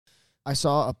I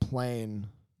saw a plane,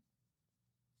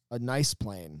 a nice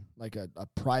plane, like a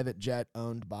private jet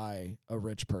owned by a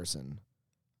rich person,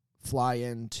 fly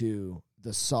into the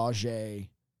Sauget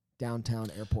downtown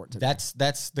airport today.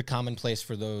 That's the commonplace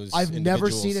for those. I've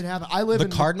never seen it happen. I live the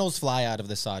in Cardinals fly out of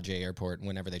the Sauget airport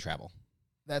whenever they travel.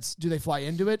 Do they fly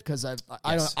into it? Because I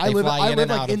Yes, don't. I live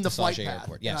like in the Sauget flight path.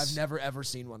 airport. Yes, and I've never ever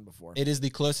seen one before. It is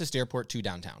the closest airport to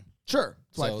downtown. Sure,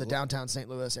 it's like the downtown St.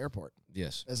 Louis airport.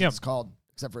 Yes, as it's called.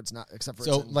 Except for it's not. Except for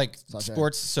so it's in like Sauget.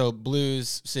 Sports. So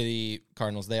Blues, City,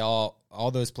 Cardinals. They all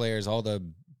those players, all the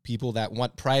people that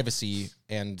want privacy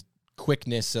and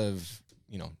quickness of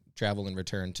travel and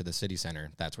return to the city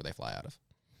center. That's where they fly out of.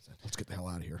 Let's get the hell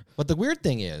out of here. But the weird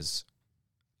thing is,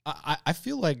 I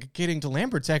feel like getting to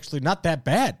Lambert's actually not that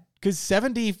bad because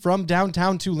 70 from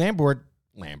downtown to Lambert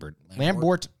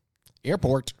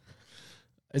Airport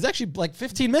is actually like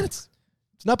 15 minutes.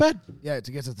 It's not bad. Yeah,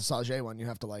 to get to the Sauget one, you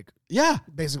have to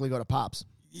basically go to Pops.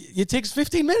 It takes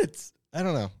 15 minutes. I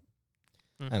don't know.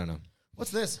 I don't know.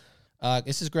 What's this?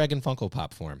 This is Greg in Funko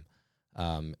Pop form.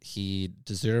 He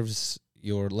deserves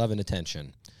your love and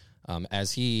attention,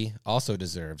 as he also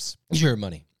deserves your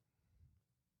money.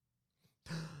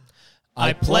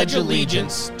 I pledge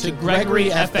allegiance to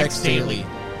Gregory FX Daly,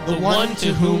 the one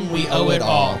to whom we owe it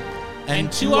all,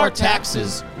 and to our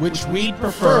taxes, which we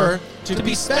prefer to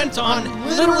be spent on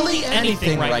literally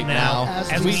anything right now,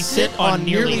 as we sit on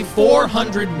nearly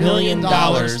 $400 million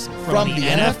from the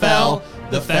NFL,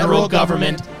 the federal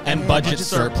government, and budget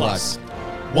surplus.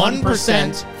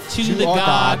 1% to the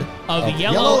god of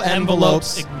yellow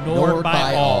envelopes ignored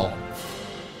by all.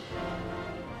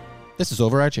 This is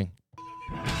Overarching.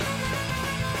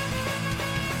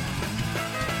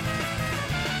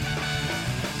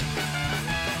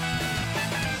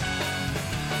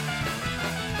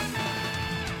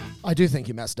 I do think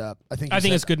you messed up. I think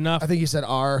it's good enough. I think you said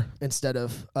R instead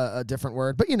of a different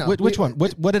word. But which one?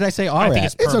 What did I say? R. I think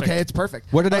it's okay. It's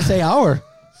perfect. What did I say? Our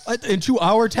into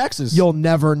our Texas. You'll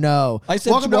never know. I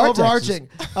said welcome to Overarching,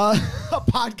 a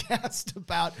podcast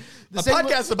about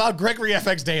about Gregory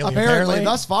FX Daly. Apparently,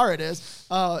 thus far it is.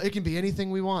 It can be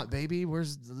anything we want, baby. We're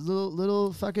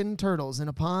little fucking turtles in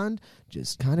a pond,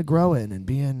 just kind of growing and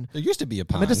being. There used to be a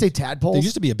pond. I meant to say tadpoles. There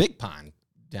used to be a big pond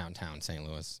downtown St.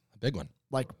 Louis, a big one.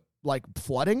 Like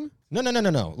flooding?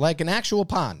 No. Like an actual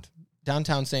pond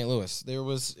downtown St. Louis. It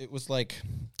was like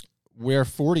where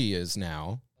 40 is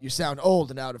now. You sound old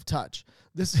and out of touch.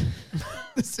 This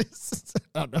is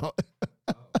I don't know.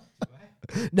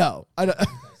 No, I don't.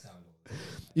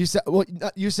 You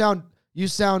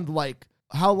sound like,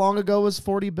 how long ago was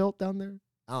 40 built down there?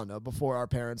 I don't know, before our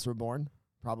parents were born.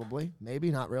 Probably,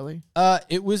 maybe, not really.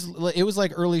 It was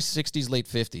like early 60s, late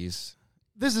 50s.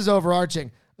 This is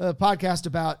Overarching, a podcast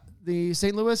about the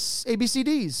St. Louis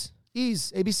ABCDs,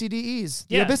 ABCDEs,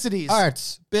 the Abicides.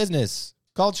 Arts, business,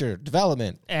 culture,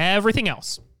 development. Everything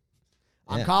else.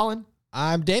 I'm Colin.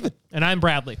 I'm David. And I'm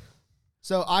Bradley.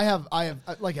 So I have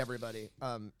like everybody,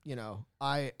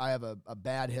 I have a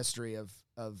bad history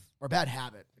or bad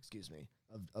habit,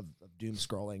 of doom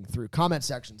scrolling through comment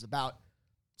sections about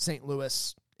St.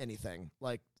 Louis anything,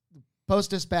 like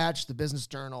Post-Dispatch, the Business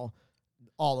Journal,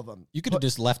 all of them. You could have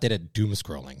just left it at doom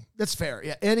scrolling. That's fair.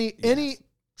 Yeah. Any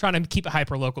trying to keep it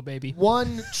hyper local, baby.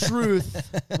 One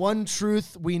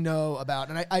truth we know about,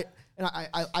 and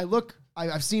I look.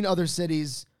 I've seen other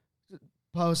cities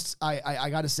posts. I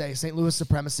got to say, St. Louis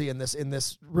supremacy in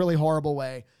this really horrible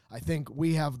way. I think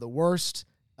we have the worst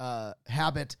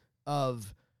habit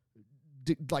of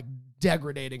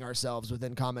degrading ourselves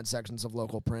within comment sections of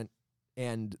local print,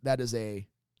 and that is a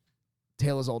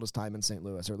tale as old as time in St.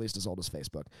 Louis, or at least as old as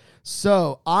Facebook.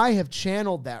 So I have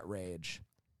channeled that rage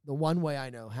the one way I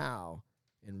know how,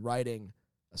 in writing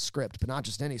a script, but not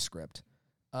just any script.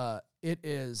 It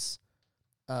is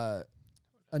a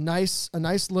nice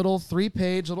little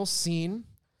 3-page little scene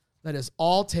that is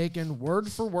all taken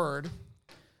word for word.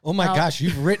 Oh my gosh,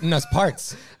 you've written us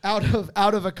parts. out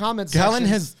of a comment section. Colin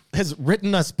has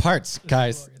written us parts,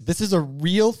 guys. This is a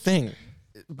real thing.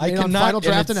 I cannot, Final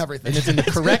Draft and everything. And it's in the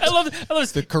correct. I love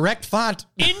this. The correct font.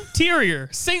 Interior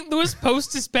St. Louis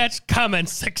Post-Dispatch comment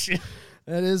section.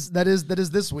 That is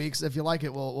this week's. If you like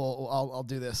it, I'll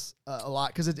do this a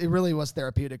lot, because it really was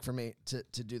therapeutic for me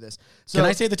to do this. So, can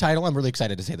I say the title? I'm really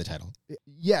excited to say the title.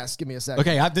 Yes, give me a second.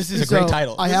 Okay, this is a great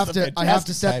title. I have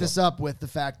to set this up with the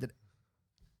fact that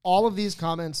all of these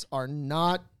comments are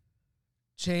not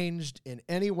changed in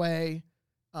any way.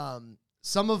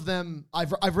 Some of them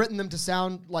I've written them to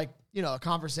sound like, a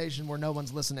conversation where no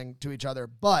one's listening to each other,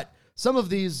 but some of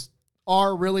these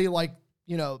are really like,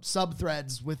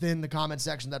 sub-threads within the comment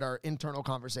section that are internal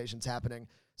conversations happening.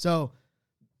 So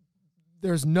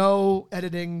There's no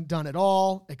editing done at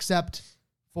all, except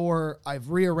for I've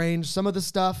rearranged some of the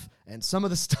stuff, and some of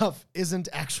the stuff isn't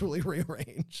actually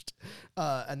rearranged.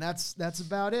 And that's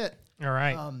about it. All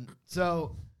right.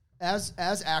 So as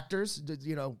actors,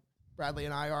 Bradley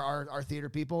and I are theater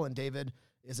people, and David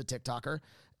is a TikToker.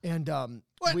 And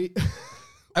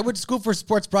I went to school for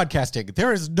sports broadcasting.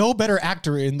 There is no better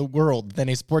actor in the world than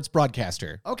a sports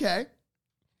broadcaster. Okay.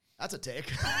 That's a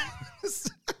take.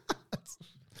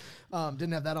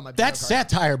 Didn't have that on my That's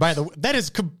satire, by the way. That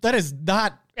is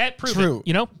not true.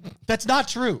 It, That's not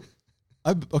true.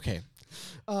 Okay.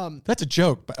 That's a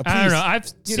joke. But I don't know. I've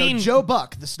seen Joe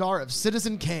Buck, the star of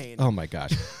Citizen Kane. Oh my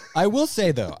gosh. I will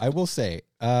say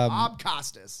Bob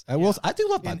Costas. I do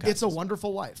love Bob Costas. It's a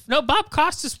Wonderful Life. No, Bob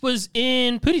Costas was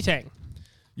in Pootie Tang.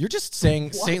 You're just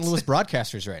saying St. Louis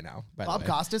broadcasters right now. Bob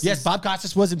Costas? Yes, Bob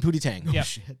Costas was in Pootie Tang. Yeah.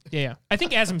 Shit. Yeah. I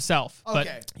think as himself.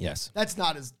 Okay. But Yes. That's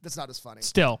not as funny.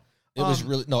 still. It was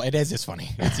really it is as funny.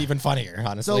 It's even funnier,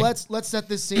 honestly. So let's set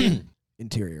this scene.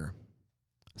 Interior.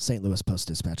 St. Louis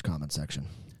Post-Dispatch comment section.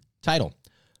 Title.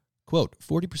 Quote,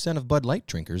 40% of Bud Light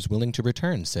drinkers willing to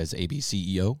return, says AB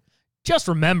CEO. Just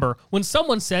remember, when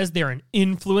someone says they're an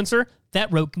influencer,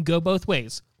 that road can go both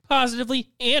ways, positively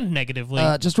and negatively.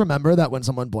 Just remember that when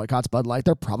someone boycotts Bud Light,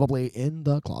 they're probably in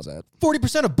the closet.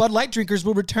 40% of Bud Light drinkers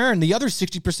will return. The other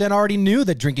 60% already knew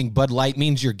that drinking Bud Light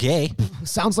means you're gay.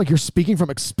 Sounds like you're speaking from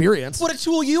experience. What a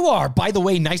tool you are. By the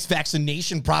way, nice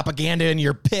vaccination propaganda in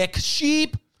your pick,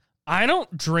 sheep. I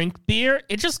don't drink beer.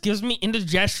 It just gives me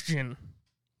indigestion.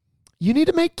 You need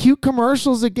to make cute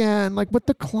commercials again, like with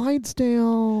the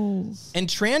Clydesdales. And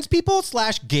trans people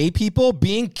 / gay people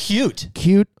being cute.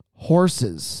 Cute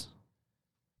horses.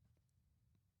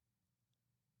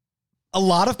 A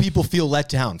lot of people feel let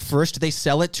down. First, they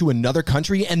sell it to another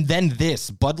country, and then this.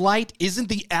 Bud Light isn't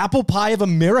the apple pie of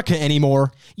America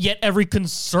anymore. Yet every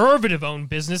conservative-owned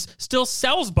business still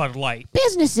sells Bud Light.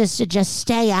 Businesses should just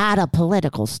stay out of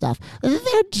political stuff.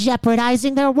 They're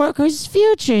jeopardizing their workers'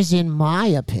 futures, in my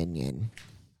opinion.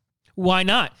 Why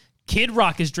not? Kid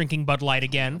Rock is drinking Bud Light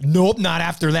again. Nope, not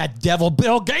after that devil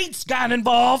Bill Gates got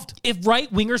involved. If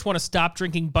right-wingers want to stop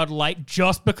drinking Bud Light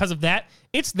just because of that,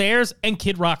 it's theirs and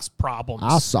Kid Rock's problems.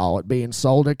 I saw it being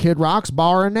sold at Kid Rock's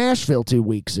bar in Nashville 2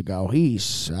 weeks ago. He's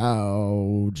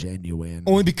so genuine.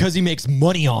 Only because he makes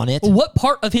money on it. What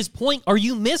part of his point are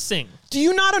you missing? Do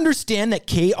you not understand that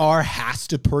KR has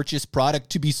to purchase product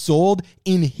to be sold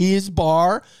in his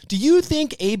bar? Do you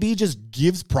think AB just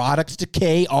gives products to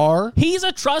KR? He's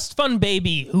a trust fund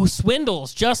baby who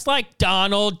swindles just like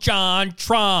Donald John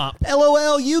Trump.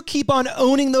 LOL, you keep on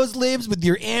owning those libs with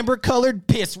your amber-colored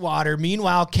piss water.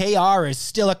 Meanwhile, KR is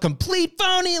still a complete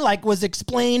phony like was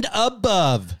explained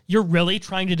above. You're really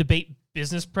trying to debate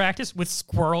business practice with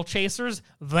squirrel chasers?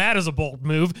 That is a bold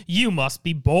move. You must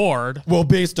be bored. Well,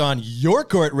 based on your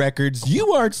court records,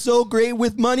 you aren't so great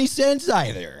with money sense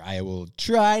either. I will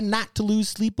try not to lose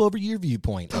sleep over your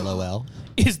viewpoint, LOL.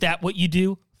 Is that what you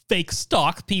do? Fake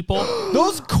stalk people?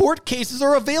 Those court cases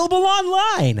are available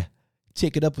online.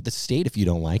 Take it up with the state if you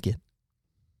don't like it.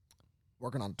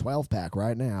 Working on a 12-pack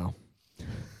right now.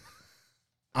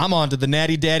 I'm on to the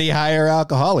Natty Daddy higher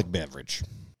alcoholic beverage.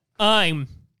 I'm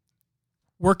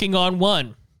working on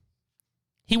one.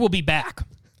 He will be back.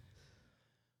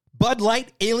 Bud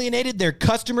Light alienated their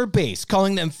customer base,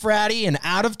 calling them fratty and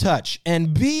out of touch.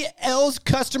 And BL's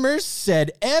customers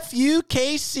said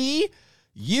FUKC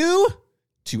you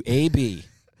to AB.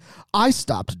 I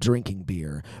stopped drinking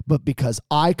beer, but because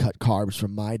I cut carbs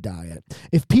from my diet.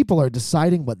 If people are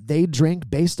deciding what they drink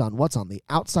based on what's on the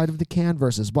outside of the can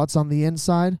versus what's on the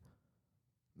inside,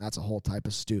 that's a whole type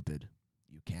of stupid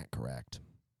you can't correct.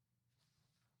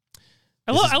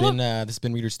 This has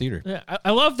been Reader's Theater. Yeah,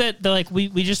 I love that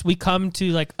we come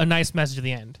to like a nice message at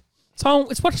the end.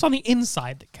 It's what's on the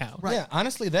inside that counts. Right. Yeah,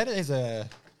 honestly, that's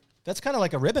kind of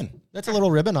like a ribbon. That's a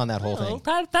little ribbon on that whole thing.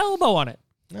 Tie a little bow on it.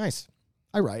 Nice.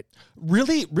 I write.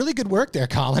 Really, really good work there,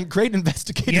 Colin. Great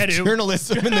investigative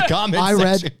journalism in the comments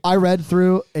section. I read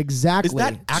through exactly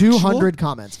 200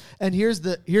 comments. And here's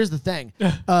the thing.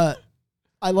 I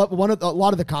love a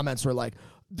lot of the comments were like,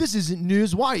 "This isn't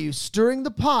news. Why are you stirring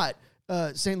the pot?"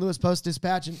 St. Louis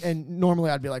Post-Dispatch, and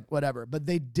normally I'd be like, whatever. But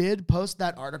they did post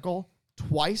that article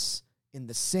twice in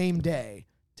the same day,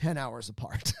 10 hours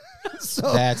apart.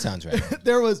 So that sounds right.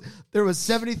 There was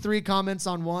 73 comments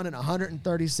on one and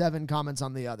 137 comments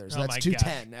on the other. So that's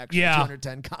 210, actually,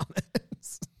 210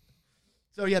 comments.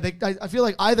 So yeah, I feel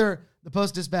like either the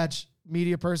Post-Dispatch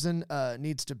media person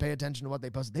needs to pay attention to what they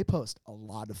post. They post a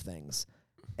lot of things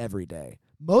every day.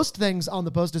 Most things on the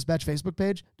Post-Dispatch Facebook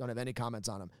page don't have any comments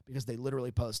on them because they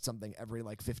literally post something every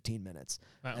 15 minutes.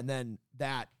 Wow. And then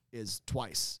that is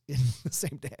twice in the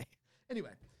same day.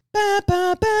 Anyway.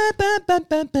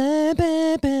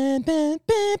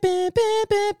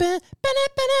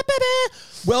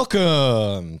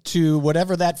 Welcome to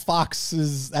whatever that Fox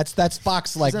is. That's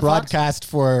Fox like that broadcast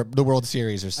for the World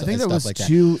Series or I think there stuff was like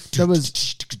two. There was.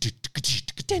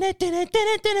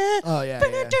 that. Oh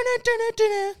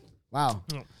yeah. Wow.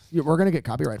 We're gonna get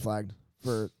copyright flagged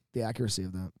for the accuracy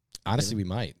of that. Honestly, we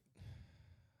might.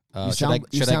 You Should I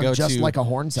sound go just to like a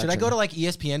horn section. Should I go to like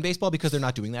ESPN baseball because they're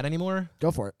not doing that anymore? Go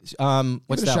for it?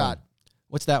 What's it a that shot. one?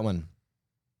 What's that one?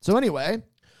 So anyway,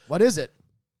 what is it?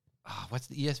 What's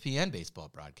the ESPN baseball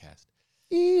broadcast?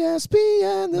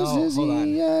 ESPN. This No, is hold on.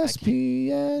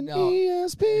 ESPN. No.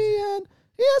 ESPN.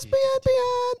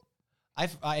 ESPN.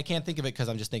 I can't think of it because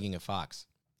I'm just thinking of Fox.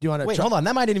 Do you want to Wait, hold on.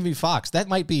 That might even be Fox. That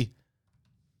might be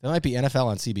NFL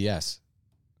on CBS.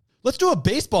 Let's do a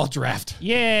baseball draft.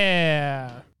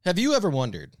 Yeah. Have you ever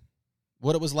wondered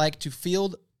what it was like to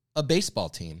field a baseball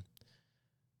team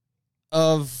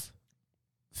of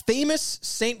famous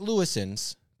St.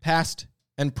 Louisans, past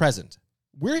and present?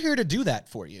 We're here to do that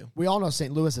for you. We all know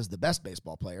St. Louis is the best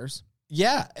baseball players.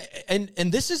 Yeah, and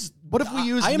this is... What if we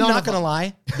use I am none not of going to them?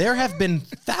 lie. There have been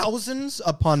thousands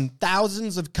upon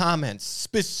thousands of comments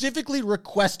specifically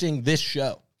requesting this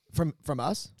show. From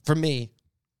us? From me.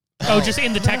 Oh, just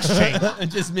in the text chain.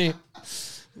 Just me.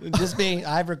 Just me.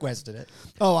 I've requested it.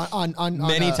 Oh, on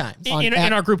Many times.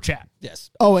 In our group chat.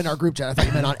 Yes. Oh, in our group chat. I thought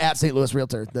you meant on at St. Louis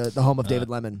Realtor, the home of David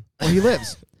Lemon, where he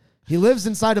lives. He lives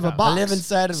inside of a box. I live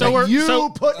inside of So we're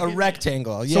put a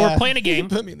rectangle. So we're playing a game.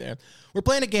 Put me there. We're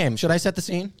playing a game. Should I set the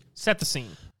scene? Set the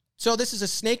scene. So this is a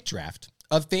snake draft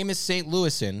of famous St.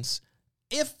 Louisans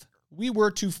if we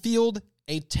were to field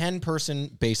a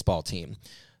 10-person baseball team.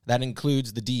 That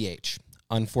includes the DH,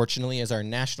 unfortunately, as our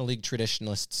National League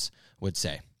traditionalists would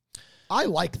say. I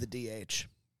like the DH.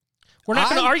 We're not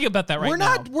going to argue about that right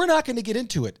now. We're not going to get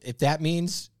into it. If that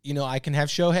means, I can have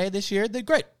Shohei this year, then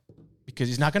great. Because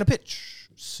he's not going to pitch.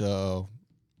 So,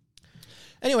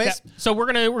 anyways. Yeah. So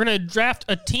we're gonna draft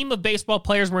a team of baseball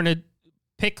players. We're gonna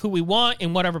pick who we want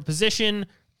in whatever position.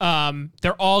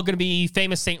 They're all gonna be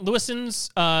famous St. Louisans.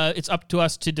 It's up to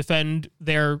us to defend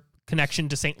their connection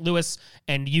to St. Louis,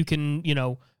 and you can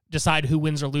decide who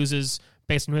wins or loses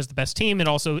based on who has the best team, and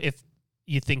also if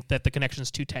you think that the connection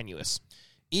is too tenuous.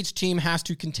 Each team has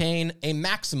to contain a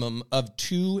maximum of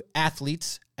 2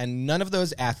 athletes, and none of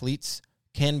those athletes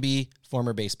can be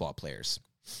former baseball players.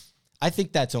 I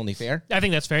think that's only fair. I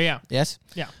think that's fair, yeah. Yes?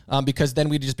 Yeah. Because then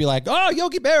we'd just be like, oh,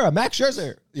 Yogi Berra, Max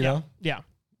Scherzer, you know? Yeah.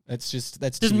 That's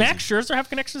Does too Max easy. Scherzer have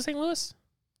connection to St. Louis?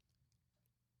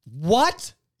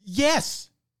 What? Yes.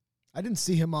 I didn't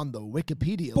see him on the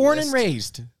Wikipedia Born list. and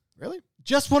raised. Really?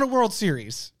 Just won a World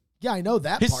Series. Yeah, I know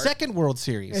that His part. second World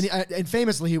Series. And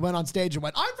famously, he went on stage and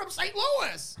went, "I'm from St.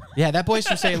 Louis." Yeah, that boy's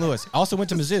from St. Louis. Also went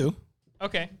to Mizzou.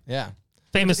 Okay. Yeah. He went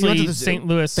Famously, to the zoo. St.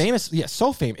 Louis. Famous. Yeah,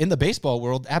 so famous. In the baseball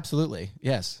world, absolutely.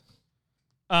 Yes.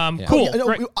 Cool. Yeah, no,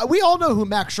 Great. we all know who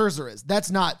Max Scherzer is. That's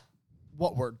not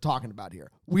what we're talking about here.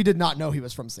 We did not know he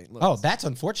was from St. Louis. Oh, that's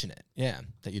unfortunate. Yeah,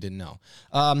 that you didn't know.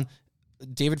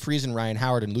 David Freese and Ryan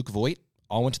Howard and Luke Voigt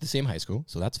all went to the same high school,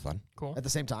 so that's fun. Cool. At the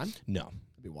same time? No,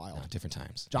 That'd be wild. different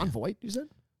times. John Voight, you said?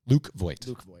 Luke Voigt.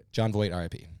 Luke Voigt. John Voigt,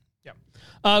 R.I.P.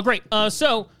 Yeah. Great.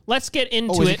 So let's get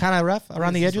into Oh, is it. he kind of rough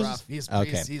around the He's edges? rough. He's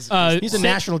okay. He's He's a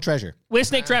national treasure. Way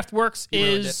Snake Draft works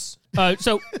is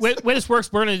so way this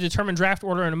works. We're going to determine draft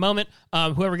order in a moment.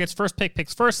 Whoever gets first pick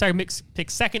picks first. Second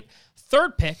picks second.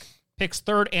 Third pick picks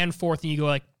third and fourth, and you go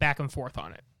like back and forth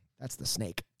on it. That's the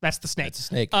snake. That's the snake. That's a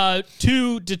snake.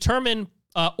 To determine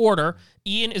order,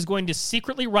 Ian is going to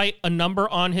secretly write a number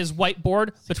on his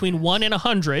whiteboard between 1 and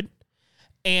 100,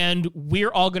 and we're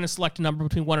all going to select a number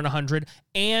between 1 and 100,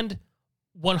 and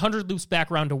 100 loops back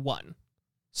around to 1.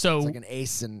 So It's like an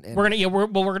ace and we're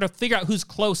gonna figure out who's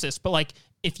closest, but like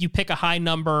if you pick a high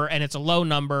number and it's a low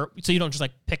number, so you don't just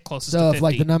like pick closest to so 50. if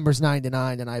like the number's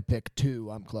 99 and I pick 2,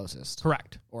 I'm closest.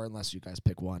 Correct. Or unless you guys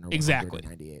pick 1 or Exactly.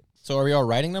 198. So are we all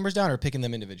writing numbers down or picking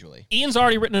them individually? Ian's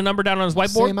already written a number down on his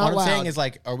whiteboard. Same out What I'm loud. saying is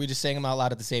like, are we just saying them out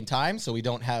loud at the same time so we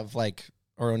don't have like,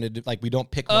 or we don't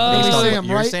pick Oh. one based We on say what 'em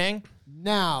you're right saying?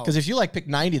 Now. Because if you like pick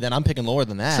 90, then I'm picking lower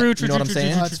than that. True, You know what I'm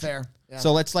saying? That's fair. Yeah.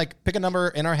 So let's like pick a number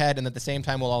in our head, and at the same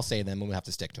time, we'll all say them, and we have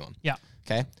to stick to them. Yeah.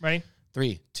 Okay. Ready?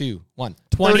 3, 2, 1.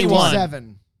 21.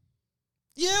 7.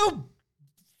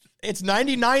 It's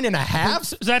 99 and a half.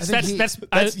 So that's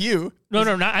That's you. No,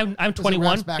 not I'm 21.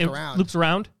 wraps back It around. loops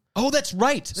around. Oh, that's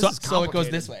right. This is So it goes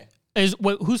complicated. this way.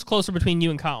 Who's closer between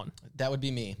you and Colin? That would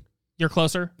be me. You're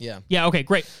closer? Yeah. Yeah, okay,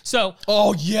 great. So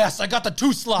Oh yes, I got the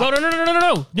 2 slot.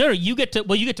 no. You get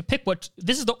to pick what.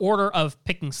 This is the order of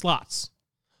picking slots.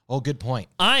 Oh, good point.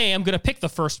 I am going to pick the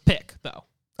first pick, though.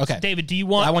 Okay. So, David, do you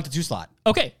want... I want the 2 slot.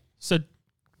 Okay, so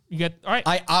you get... All right.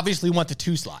 I obviously want the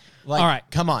 2 slot. Like, All right.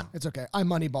 Come on. It's okay. I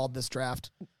moneyballed this draft.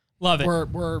 Love it.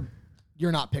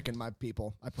 You're not picking my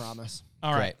people. I promise.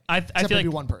 All right. Great. I Except feel maybe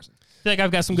like, one person. feel like I've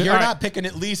got some good... You're all right. not picking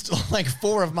at least like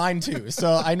 4 of mine too,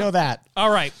 so I know that. All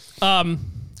right. Are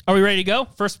we ready to go?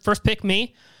 First pick,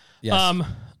 me. Yes.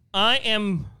 I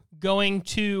am going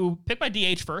to pick my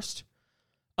DH first,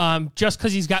 just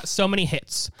because he's got so many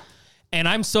hits. And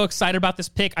I'm so excited about this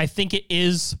pick. I think it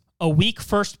is a weak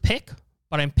first pick,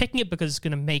 but I'm picking it because it's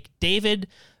going to make David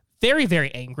very,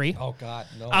 very angry. Oh God,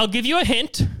 no. I'll give you a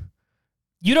hint.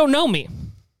 You don't know me,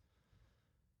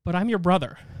 but I'm your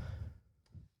brother.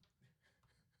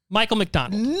 Michael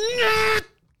McDonald.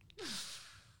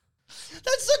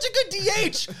 That's such a good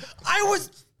DH.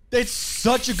 It's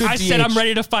such a good DH. I said I'm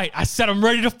ready to fight.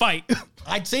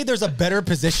 I'd say there's a better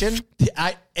position.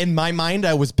 In my mind,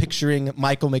 I was picturing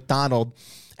Michael McDonald.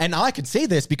 And I can say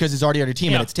this because he's already on your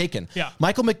team and it's taken. Yeah.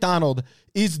 Michael McDonald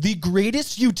is the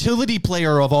greatest utility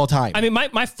player of all time. I mean,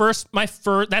 my first,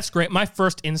 that's great. My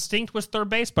first instinct was third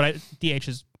base, but DH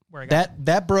is where I got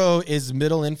that bro is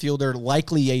middle infielder,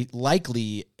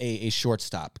 likely a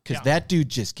shortstop, because that dude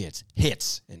just gets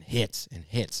hits and hits and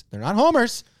hits. They're not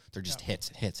homers. They're just hits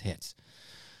and hits, hits.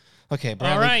 Okay,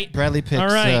 Bradley, All right. Bradley picks All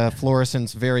right.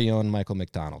 Florissant's very own Michael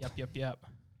McDonald. Yep.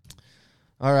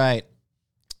 All right.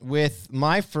 With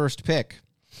my first pick,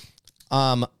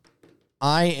 I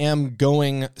am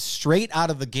going straight out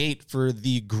of the gate for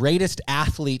the greatest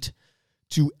athlete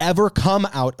to ever come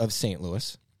out of St.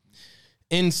 Louis.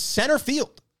 In center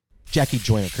field, Jackie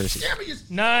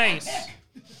Joyner-Kersee. Nice.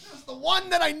 That's the one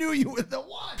that I knew you were the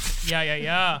one.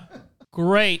 Yeah.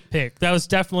 Great pick. That was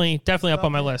definitely up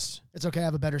on my list. It's okay. I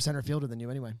have a better center fielder than you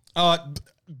anyway.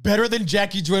 Better than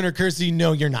Jackie Joyner-Kersee?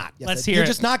 No, you're not. Yes, Let's I- hear You're it.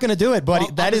 just not going to do it, buddy.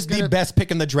 Well, that I'm is just the gonna- best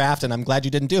pick in the draft, and I'm glad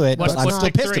you didn't do it. What's- but I'm what's still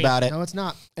pick pissed 3? about it. No, it's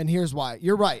not. And here's why.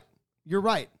 You're right. You're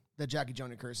right that Jackie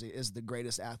Joyner-Kersee is the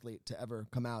greatest athlete to ever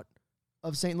come out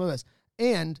of St. Louis.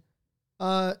 And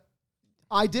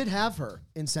I did have her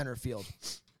in center field.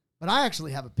 But I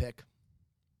actually have a pick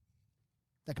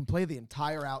that can play the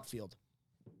entire outfield.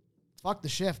 Fuck the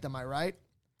shift, am I right?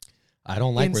 I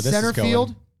don't like in where this center is going.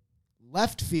 field,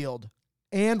 left field,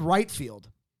 and right field.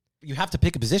 You have to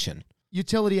pick a position.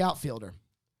 Utility outfielder.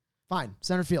 Fine.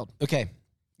 Center field. Okay.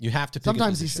 You have to pick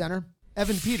Sometimes a he's position. center.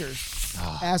 Evan Peters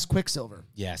as Quicksilver.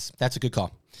 Yes, that's a good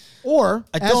call. Or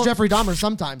I as don't- Jeffrey Dahmer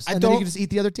sometimes. I And then he don't- can just eat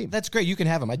the other team. That's great. You can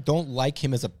have him. I don't like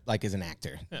him as an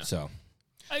actor. So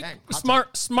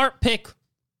Smart pick.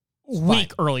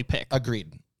 Weak early pick.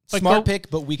 agreed. Like, Smart go- pick,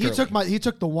 but weak. He early.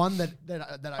 took the one that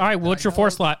I. All right, what's your 4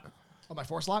 slot? Oh, my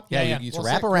 4 slot. Yeah, Yeah. you Well,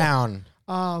 wrap sick. around.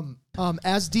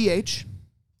 As DH,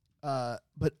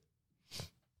 but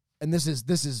and this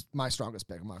is my strongest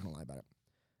pick. I'm not gonna lie about it,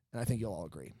 and I think you'll all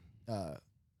agree.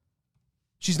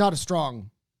 She's not a strong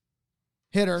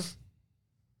hitter.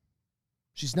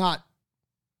 She's not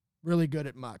really good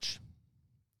at much.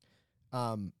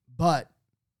 But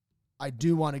I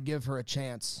do want to give her a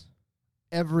chance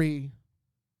every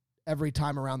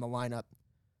time around the lineup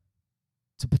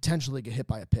to potentially get hit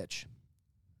by a pitch.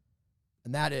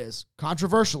 And that is,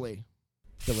 controversially,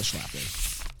 Phyllis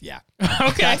Schlafly. Yeah.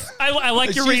 Okay, I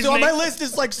like your She's on reasoning. my list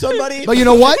is like somebody. But you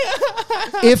know what?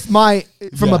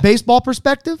 From a baseball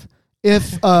perspective,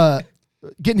 if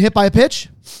getting hit by a pitch,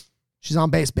 she's on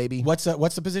base, baby. What's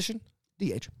the position?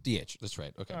 DH. DH. That's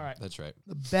right. Okay. All right. That's right.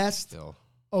 The best Still.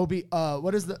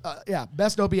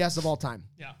 best OBS of all time.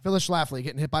 Yeah. Phyllis Schlafly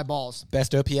getting hit by balls.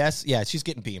 Best OPS? Yeah, she's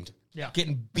getting beamed. Yeah.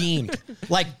 Getting beamed.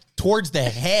 Like towards the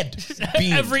head.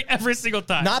 Beamed. every single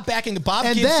time. Not backing Bob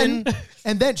And Gibson.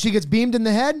 then she gets beamed in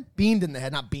the head. Beamed in the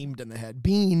head, not beamed in the head.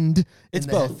 Beamed. It's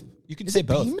in the both. head. You can Is say it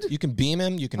both. beamed? You can beam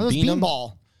him. You can Oh, that's beam him.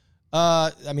 beanball.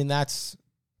 I mean, that's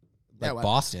like Yeah, well.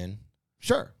 Boston.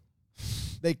 Sure.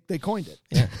 They coined it.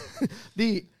 Yeah.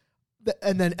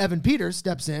 And then Evan Peters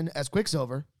steps in as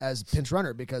Quicksilver as pinch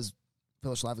runner because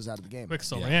Phyllis Schlafly's out of the game.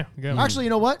 Quicksilver, Yeah. yeah. Actually, you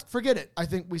know what? Forget it. I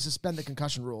think we suspend the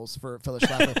concussion rules for Phyllis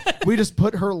Schlafly. We just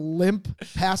put her limp,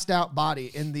 passed out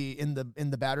body in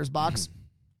the batter's box.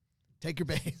 Take your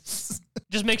base.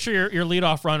 Just make sure your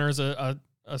leadoff runner is a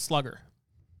slugger.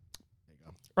 There you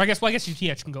go. Or I guess your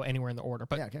TH can go anywhere in the order.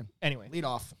 But Yeah, okay. anyway. Lead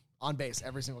off on base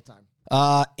every single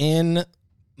time. In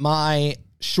my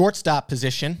shortstop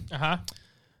position,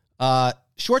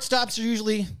 shortstops are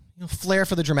usually flair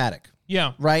for the dramatic,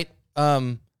 Yeah. right?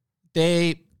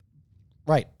 They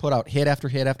put out hit after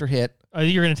hit after hit.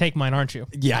 You're going to take mine, aren't you?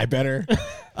 Yeah, I better.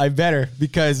 I better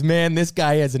because man, this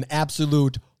guy is an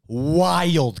absolute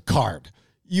wild card.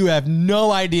 You have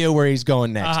no idea where he's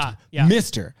going next. Yeah.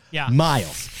 Mr. Yeah.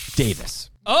 Miles Davis.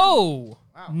 Oh,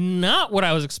 not what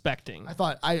I was expecting. I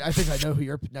think I know who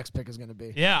your next pick is going to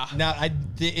be. Yeah. Now,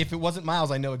 if it wasn't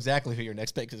Miles, I know exactly who your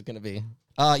next pick is going to be.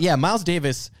 Miles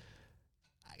Davis.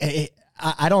 I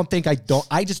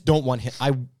just don't want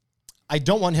him. I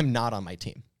don't want him not on my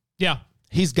team. Yeah.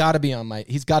 He's got to be on my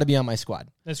squad.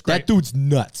 That's great. That dude's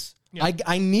nuts. Yeah.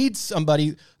 I need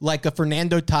somebody like a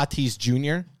Fernando Tatis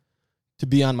Jr. to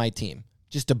be on my team.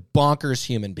 Just a bonkers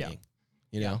human being,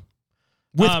 you know,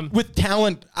 with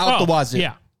talent out the wazoo.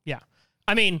 Yeah. Yeah.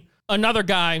 I mean, another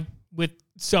guy with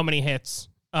so many hits.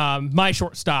 My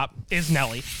shortstop is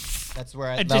Nelly. That's where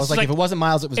I It's was like, like- if it wasn't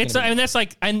Miles, it was. It's, gonna be. and that's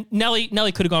like, and Nelly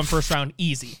could have gone first round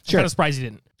easy. I'm Sure. kind of surprised he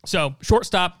didn't. So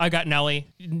shortstop, I got Nelly.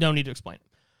 No need to explain.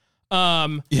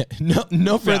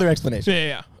 No further explanation.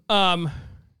 Yeah.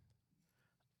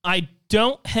 I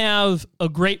don't have a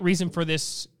great reason for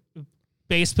this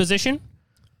base position.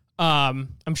 I'm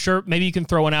sure maybe you can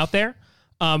throw one out there.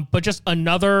 But just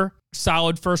another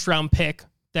solid first round pick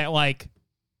that, like,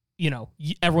 you know,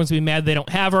 everyone's gonna be mad they don't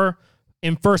have her.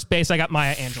 In first base, I got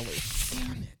Maya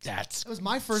Angelou. That was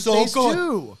my first so base good.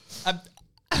 too.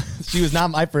 She was not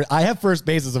my first. I have first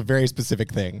base as a very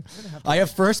specific thing. I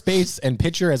have first base and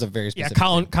pitcher as a very Yeah,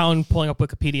 specific Colin pulling up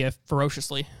Wikipedia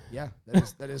ferociously. Yeah,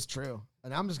 that is true.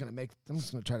 And I'm just gonna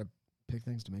try to pick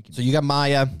things to make you. So you got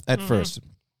Maya at first.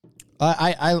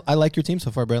 I like your team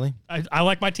so far, Bradley. I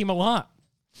like my team a lot.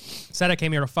 Said I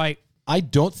came here to fight. I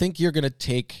don't think you're going to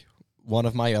take one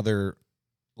of my other,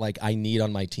 like, I need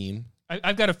on my team.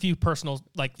 I've got a few personal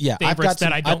Yeah, favorites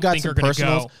that I don't think are going to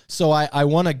go. So I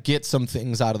want to get some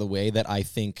things out of the way that I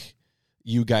think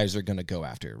you guys are going to go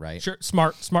after, right? Sure,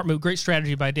 smart move. Great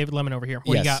strategy by David Lemon over here.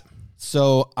 What do you got?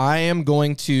 So I am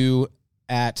going to,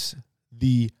 at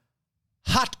the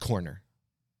hot corner,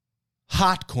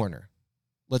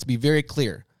 let's be very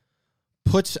clear,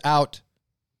 puts out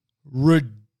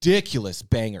ridiculous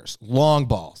bangers, long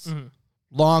balls,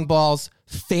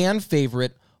 fan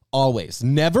favorite, always,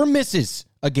 never misses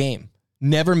a game.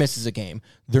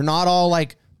 They're not all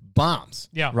like bombs,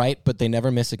 right? But they never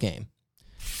miss a game.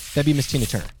 That'd be Miss Tina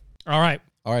Turner. All right.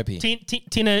 R.I.P.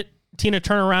 Tina,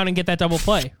 turn around and get that double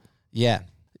play. Yeah,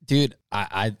 dude,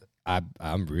 I'm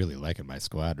really liking my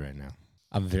squad right now.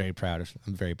 I'm very proud.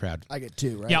 I get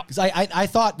two, right? Yeah. Because I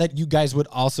thought that you guys would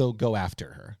also go after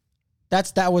her.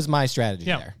 That was my strategy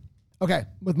there. Okay,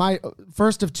 with my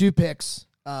first of two picks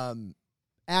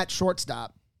at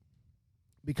shortstop,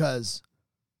 because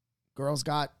girl's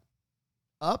got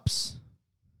ups.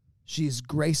 She's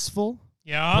graceful.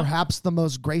 Yeah. Perhaps the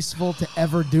most graceful to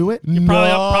ever do it.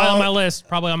 Probably on my list.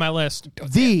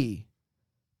 The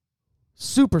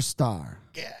superstar.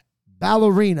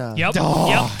 Ballerina. Yep.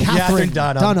 Catherine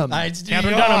Dunham.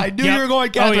 Catherine Dunham. I knew you were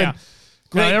going Catherine. Oh, yeah.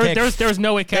 Great pick. There was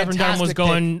no way Catherine Dunham was Fantastic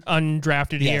going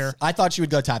undrafted here. Yes, I thought she would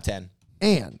go top 10.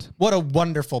 And What a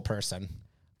wonderful person.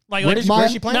 Like, Where is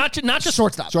she playing? Not just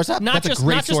shortstop. Shortstop? Not That's just a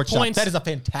great not just shortstop. points. That is a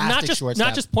fantastic shortstop.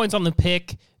 Not just points on the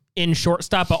pick in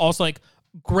shortstop, but also like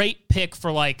great pick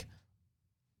for like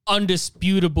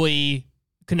undisputably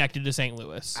connected to St.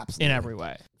 Louis in every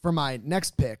way. For my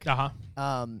next pick,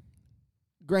 Uh-huh.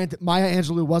 granted, Maya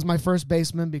Angelou was my first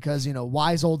baseman because, you know,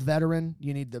 wise old veteran.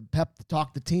 You need to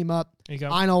talk the team up. There you go.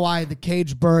 I know why the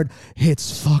cage bird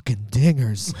hits fucking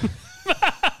dingers.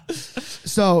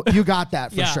 So you got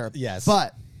that for sure. Yes.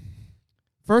 But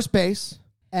first base,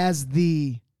 as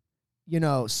the, you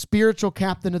know, spiritual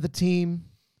captain of the team,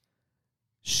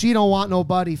 she don't want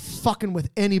nobody fucking with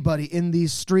anybody in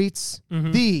these streets.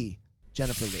 The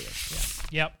Jennifer Lewis.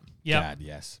 Yep. God,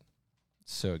 yes.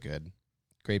 So good.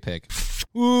 Great pick.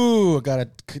 Ooh, gotta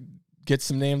get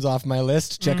some names off my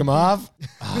list. Check them off.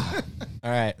 All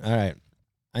right.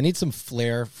 I need some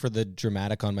flair for the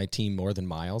dramatic on my team more than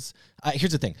Miles.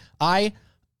 Here's the thing. I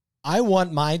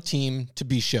want my team to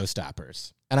be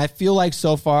showstoppers. And I feel like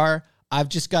so far, I've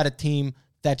just got a team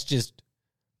that's just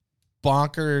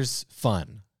bonkers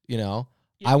fun, you know?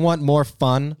 I want more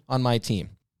fun on my team.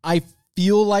 I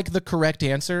feel like the correct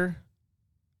answer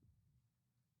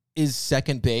is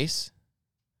second base,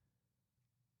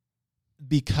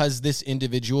 because this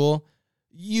individual,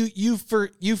 you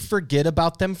forget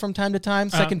about them from time to time.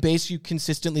 Second base, you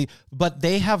consistently, but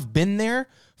they have been there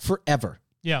forever.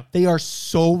 Yeah. They are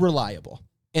so reliable,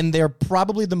 and they're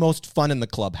probably the most fun in the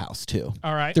clubhouse too.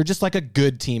 All right. They're just like a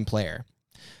good team player.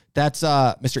 That's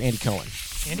Mr. Andy Cohen.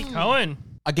 Andy Cohen.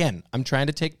 Again, I'm trying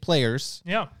to take players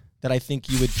Yeah. that I think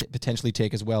you would potentially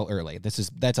take as well early.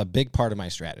 That's a big part of my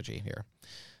strategy here,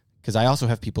 because I also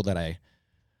have people that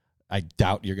I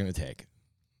doubt you're going to take.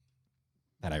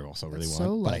 that I also really That's want.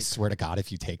 so, But I like- swear to God,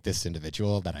 if you take this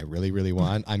individual that I really, really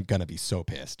want, I'm going to be so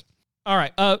pissed. All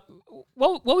right.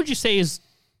 What would you say is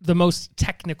the most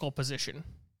technical position?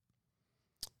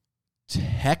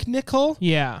 Technical?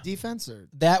 Yeah. Defense or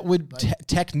That would,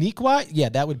 technique-wise, yeah,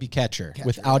 that would be catcher. Catcher,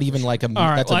 without for even sure. like a, All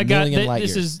right. that's Well, a I got million light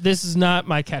this. years. This is not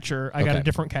my catcher. I got a Okay.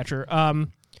 different catcher.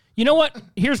 You know what?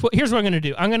 Here's what I'm gonna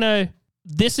do.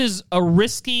 This is a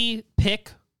risky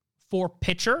pick for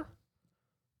pitcher,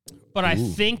 but I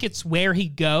think it's where he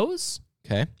goes.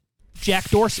 Okay. Jack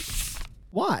Dorsey.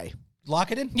 why?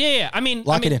 Lock it in? Yeah. I mean,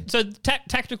 Lock it in. So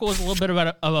technical is a little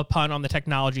bit of a pun on the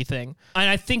technology thing, and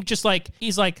I think just like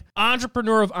he's like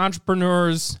entrepreneur of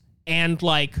entrepreneurs and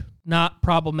like not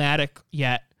problematic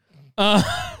yet.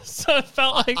 So it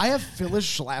felt like I have Phyllis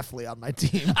Schlafly on my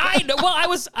team. I know. Well, I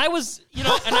was, and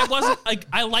I wasn't like,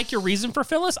 I like your reason for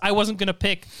Phyllis. I wasn't going to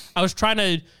pick, I was trying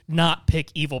to not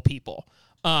pick evil people.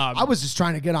 I was just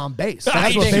trying to get on base. I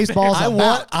That's what think- baseball's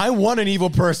about. I want an evil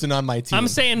person on my team. I'm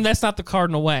saying that's not the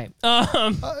Cardinal way. Do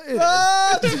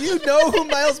you know who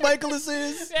Miles Michaelis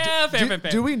is? Yeah, fair.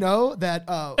 Do we know that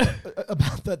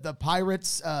about the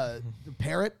Pirates, the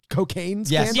parrot cocaine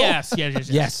Yes. scandal? Yes.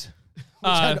 Yes.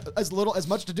 Which had as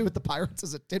much to do with the Pirates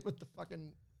as it did with the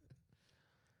fucking.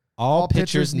 All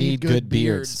pitchers need good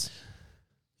beards.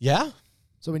 Yeah?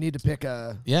 So we need to pick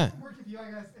a. Yeah.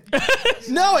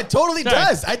 No, it totally Sorry.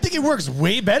 does. I think it works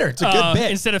way better. It's a good bit.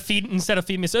 Instead of feed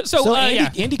me. So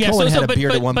Andy Cohen had a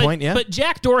beard at one point, yeah? But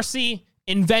Jack Dorsey,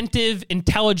 inventive,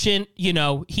 intelligent. You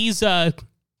know, he's going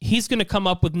to come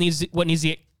up with what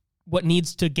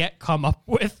needs to get come up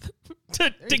with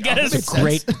to get us Makes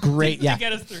sense. Great, yeah. to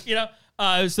get us through. You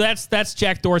know, so that's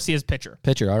Jack Dorsey as pitcher.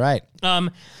 Pitcher, all right.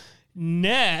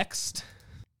 Next,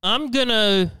 I'm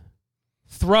gonna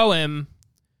throw him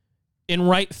in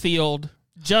right field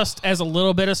just as a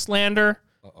little bit of slander.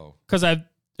 Because I've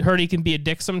heard he can be a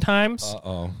dick sometimes.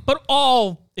 But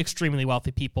all extremely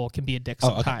wealthy people can be a dick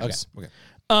sometimes.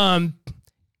 Okay.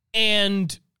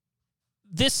 And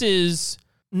this is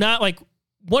not like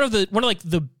one of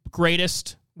the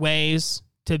greatest ways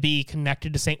to be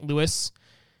connected to St. Louis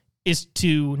is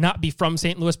to not be from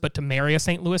St. Louis, but to marry a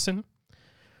St. Louisan.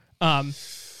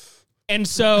 And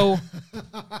so,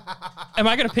 am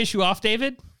I going to piss you off,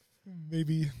 David?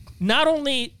 Maybe. Not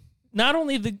only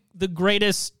the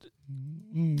greatest.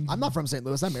 I'm not from St.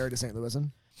 Louis. I'm married to St.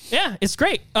 Louisan. Yeah, it's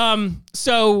great.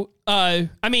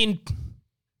 I mean,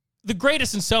 the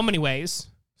greatest in so many ways.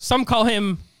 Some call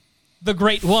him the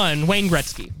great one, Wayne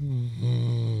Gretzky,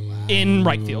 in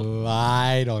right field.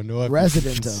 I don't know if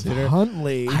Resident of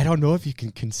Huntley. I don't know if you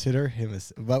can consider him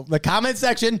as. Well, the comment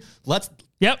section.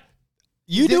 Yep,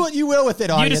 You do what you will with it.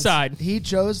 you Audience. decide. He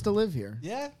chose to live here.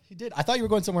 Yeah, he did. I thought you were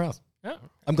going somewhere else. Yeah.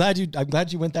 I'm glad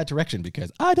you went that direction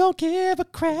because I don't give a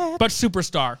crap. But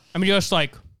superstar. I mean, just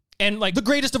like The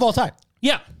greatest of all time.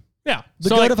 yeah. The So,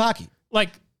 goat like, of hockey. like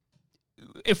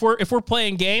if we're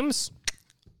playing games,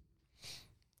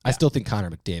 I still think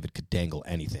Connor McDavid could dangle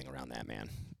anything around that man.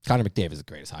 Connor McDavid is the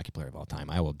greatest hockey player of all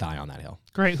time. I will die on that hill.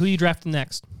 great. Who you drafting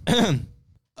next?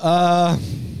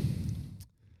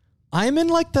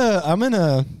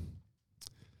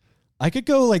 I could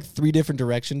go like three different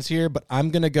directions here, but I'm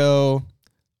gonna go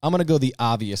the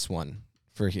obvious one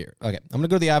for here. Okay, I'm gonna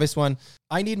go the obvious one.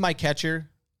 I need my catcher.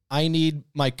 I need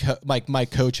my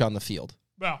coach on the field.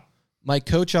 Well, My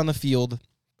coach on the field,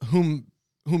 whom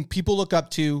people look up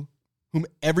to, whom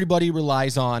everybody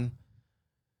relies on.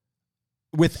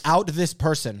 Without this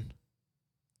person,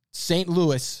 St.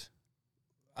 Louis,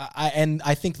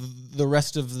 I think the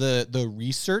rest of the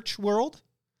research world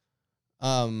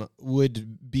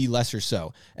would be lesser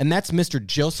so. And that's Mr.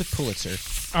 Joseph Pulitzer.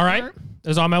 all right.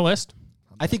 It's on my list.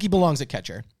 I think he belongs at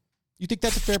catcher. You think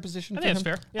that's a fair position I for think him?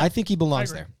 that's fair. Yeah. I think he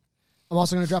belongs I agree. there. I'm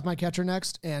also going to draft my catcher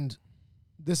next, and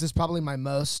this is probably my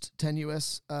most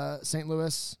tenuous St.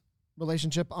 Louis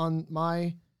relationship on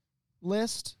my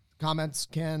list. Comments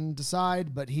can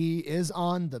decide, but he is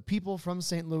on the People from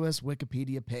St. Louis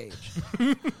Wikipedia page.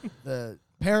 The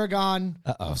paragon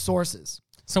of sources.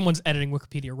 Someone's editing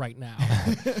Wikipedia right now.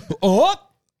 Oh!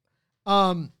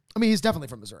 I mean, he's definitely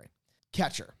from Missouri.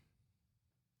 Catcher.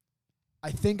 I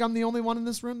think I'm the only one in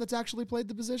this room that's actually played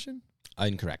the position.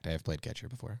 Incorrect. I have played catcher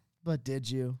before. But did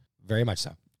you? Very much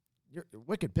so. You're a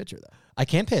wicked pitcher, though. I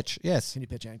can pitch, yes. Can you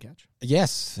pitch and catch?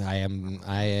 Yes, I am.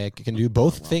 I can do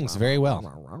both things very well.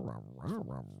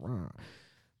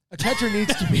 A catcher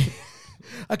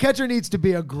needs to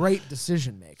be a great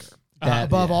decision maker.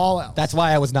 Above yeah. all else. That's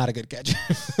why I was not a good catcher.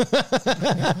 He said,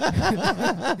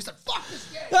 fuck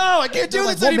this game. No, I can't do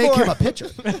Like, this we'll anymore. make him a pitcher.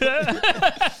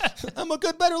 I'm a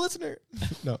good, better listener.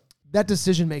 No. That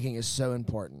decision making is so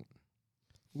important.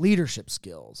 leadership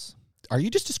skills. Are you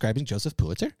just describing Joseph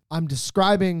Pulitzer? I'm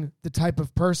describing the type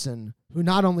of person who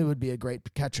not only would be a great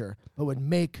catcher, but would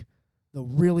make the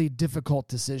really difficult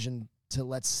decision to,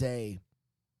 let's say,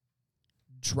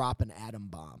 drop an atom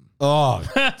bomb. Oh,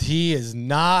 he is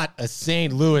not a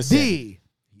St. Louis.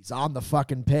 He's on the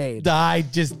fucking page.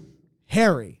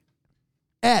 Harry.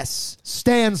 S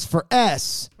stands for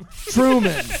S.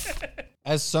 Truman.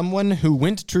 As someone who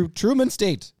went to Truman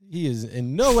State, he is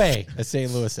in no way a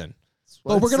St. Louisan.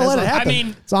 But we're going to let it happen. I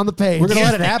mean, it's on the page. We're going to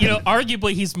let it happen.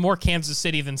 Arguably, he's more Kansas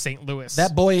City than St. Louis.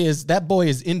 That boy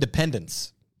is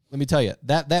Independence. Let me tell you,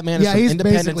 that man is from he's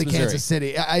Independence, basically Missouri. Kansas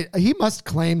City. He must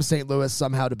claim St. Louis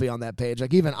somehow to be on that page.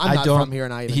 Like even I'm not from here,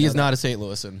 and I even he know is that. not a St.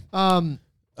 Louisan. All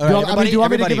right, do you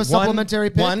want me to give a supplementary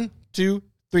pick? 1, 2,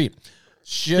 3.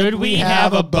 Should we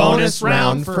have a bonus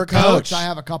round for coach? I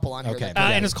have a couple on here. Okay.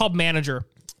 And it's called manager.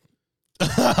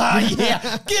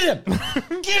 Yeah, get him.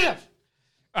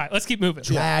 All right, let's keep moving.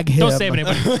 Drag him. Don't save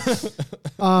anybody.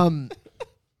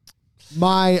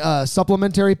 My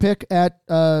supplementary pick at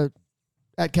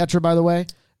catcher, by the way.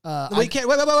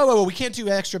 We can't do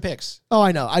extra picks. Oh,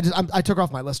 I know. I took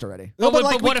off my list already. No, but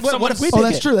like, what if what if we Oh, pick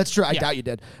that's it? true. That's true. I Yeah. doubt you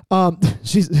did. I'll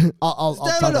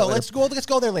talk about it No. later. Let's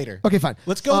go there later. Okay, fine.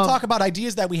 Let's go talk about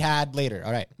ideas that we had later.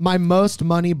 All right. My most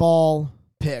Moneyball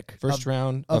pick First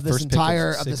round of this first pick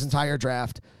entire this entire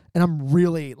draft, and I'm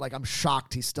really I'm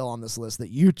shocked he's still on this list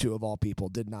that you two of all people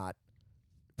did not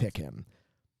pick him,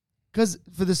 because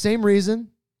for the same reason,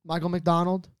 Michael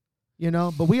McDonald,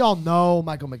 but we all know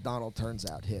Michael McDonald turns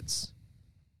out hits.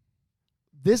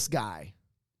 This guy,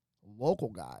 local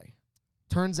guy,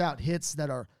 turns out hits that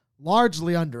are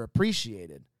largely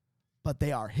underappreciated, but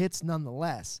they are hits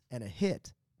nonetheless, and a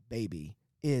hit, baby,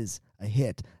 is a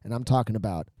hit, and I'm talking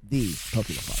about the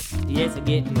Pokey LaFarge. Yes,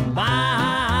 getting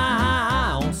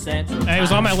by on Central. It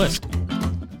was on my list.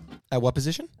 At what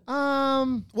position?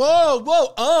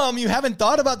 Whoa, you haven't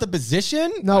thought about the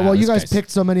position? No, well, you guys guy's-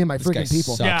 picked so many of my this guy freaking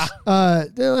people. sucks. Yeah.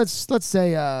 Let's say,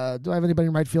 do I have anybody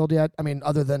in right field yet? I mean,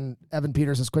 other than Evan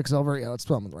Peters as Quicksilver, yeah, let's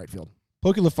throw him in the right field.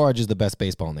 Pokey LaFarge is the best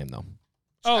baseball name, though.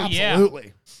 Oh, yeah.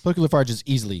 Absolutely. Pokey LaFarge is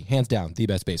easily, hands down, the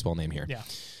best baseball name here. Yeah.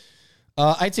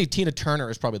 I'd say Tina Turner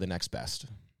is probably the next best.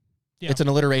 Yeah. It's an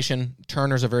alliteration.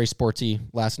 Turner's a very sportsy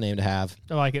last name to have.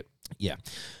 I like it. Yeah.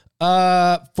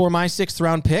 For my 6th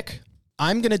round pick,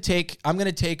 I'm gonna take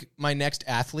my next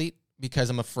athlete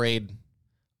because I'm afraid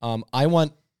I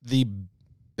want the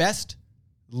best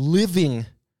living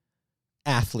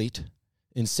athlete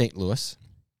in St. Louis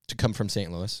to come from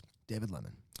St. Louis. David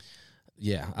Lemon.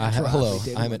 Yeah. Natural Hello.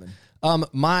 athlete, David I'm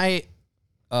Lemon.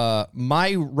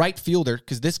 my right fielder,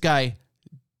 because this guy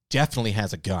definitely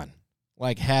has a gun.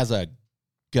 Like, has a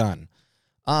gun.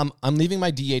 I'm leaving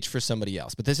my DH for somebody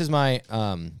else, but this is my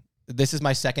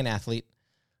second athlete.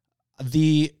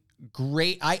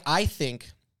 I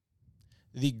think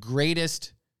the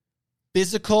greatest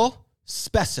physical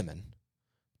specimen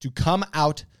to come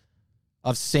out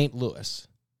of St. Louis,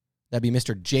 that'd be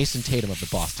Mr. Jason Tatum of the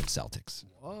Boston Celtics.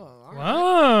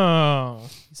 Wow.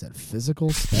 He said physical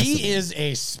specimen. He is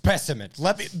a specimen.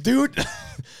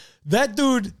 That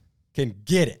dude can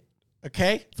get it.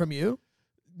 Okay? From you?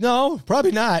 No,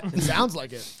 probably not. It sounds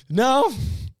like it. No,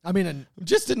 I mean, I'm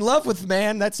just in love with the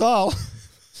man. That's all.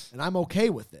 and I'm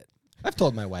okay with it. I've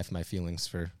told my wife my feelings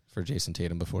for Jason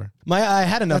Tatum before. I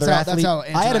had another That's athlete. how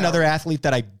Angie I had and I another are. athlete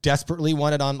that I desperately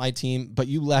wanted on my team, but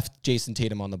you left Jason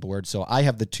Tatum on the board, so I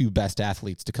have the 2 best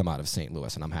athletes to come out of St.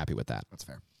 Louis, and I'm happy with that. That's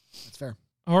fair. That's fair.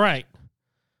 All right.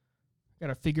 Got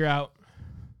to figure out.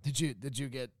 Did you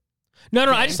get? No.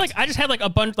 I just had like a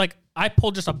bunch. Like I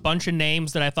pulled just a bunch of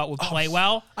names that I thought would play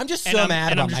well. I'm just And so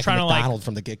mad and about I'm just Michael trying to, like- McDonald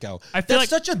from the get-go. I feel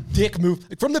That's like- such a dick move.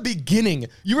 Like, from the beginning,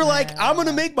 you were like, I'm going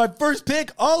to make my first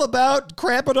pick all about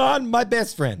cramping on my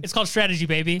best friend. It's called strategy,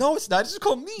 baby. No, it's not. It's just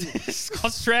called me. It's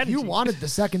called strategy. You wanted the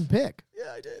second pick.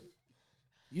 Yeah, I did.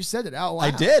 You said it out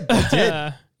loud. I did.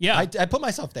 Yeah. I put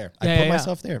myself there. Yeah, I put yeah,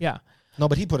 myself there. Yeah. No,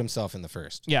 but he put himself in the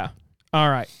first. Yeah. All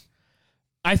right.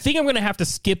 I think I'm going to have to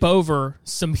skip over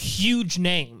some huge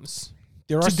names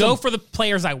to go for the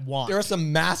players I want. There are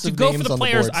some massive to go names for the on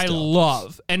players board I still.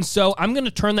 love. And so I'm going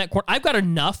to turn that corner. I've got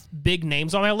enough big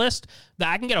names on my list that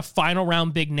I can get a final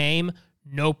round big name,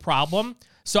 no problem.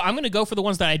 So I'm going to go for the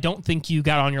ones that I don't think you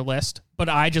got on your list, but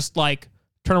I just like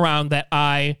turn around that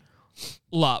I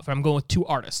love. I'm going with 2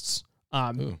 artists.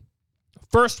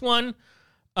 First one,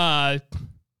 I'm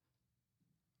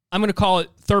going to call it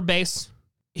third base.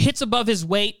 Hits above his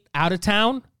weight out of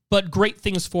town, but great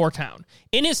things for town.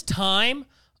 In his time,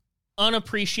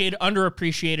 unappreciated,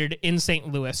 underappreciated in St.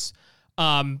 Louis,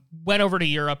 went over to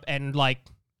Europe and like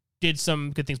did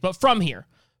some good things. But from here,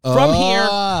 from here.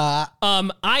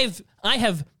 I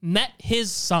have met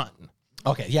his son.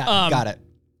 Okay, yeah, got it.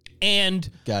 And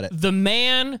Got it. the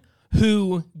man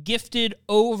who gifted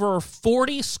over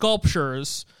 40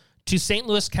 sculptures to St.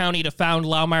 Louis County to found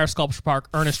Laumeier Sculpture Park,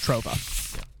 Ernest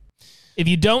Trova. If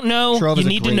you don't know, Trova's you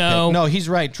need to a great know. pick. No, he's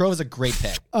right. Trova's a great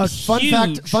pick.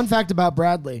 Fun fact about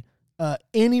Bradley.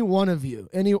 Any one of you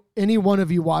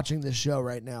watching this show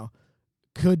right now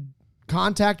could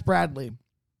contact Bradley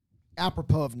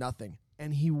apropos of nothing,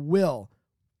 and he will,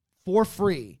 for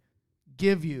free,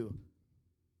 give you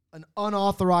an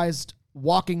unauthorized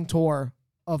walking tour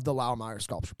of the Laumeier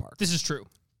Sculpture Park. This is true.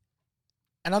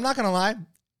 And I'm not going to lie,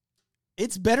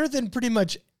 it's better than pretty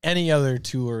much any other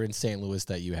tour in St. Louis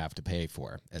that you have to pay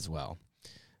for as well.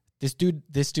 This dude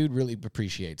really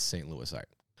appreciates St. Louis art.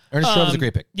 Ernest Trova's a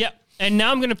great pick. Yeah, and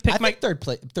now I'm going to pick I think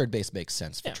third base makes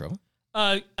sense for Trova.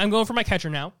 I'm going for my catcher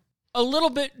now. A little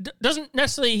bit,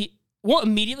 won't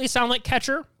immediately sound like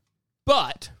catcher,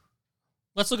 but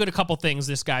let's look at a couple things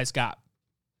this guy's got.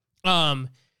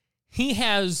 He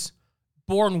has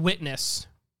borne witness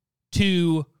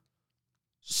to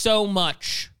so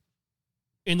much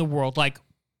in the world. Like,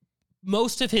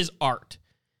 most of his art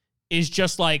is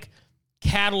just like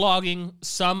cataloging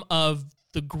some of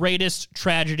the greatest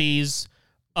tragedies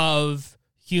of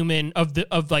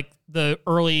the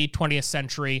early 20th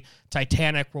century: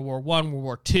 Titanic, World War I, World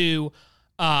War II.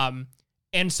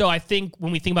 And so I think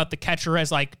when we think about the catcher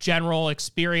as like general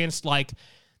experience, like,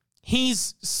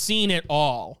 he's seen it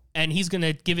all, and he's going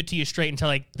to give it to you straight and tell,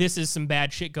 like, this is some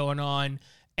bad shit going on.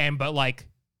 But like,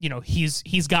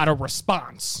 he's got a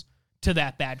response to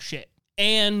that bad shit.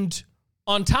 And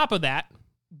on top of that,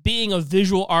 being a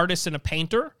visual artist and a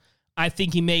painter, I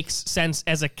think he makes sense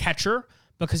as a catcher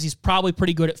because he's probably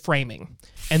pretty good at framing.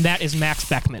 And that is Max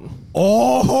Beckman.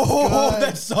 Oh,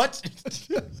 that's such...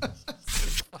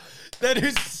 that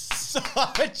is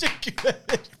such a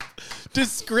good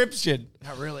description.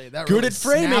 That good really at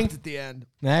framing snapped at the end.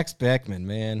 Max Beckman,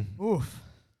 man. Oof.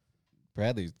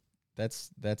 Bradley,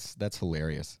 that's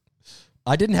hilarious.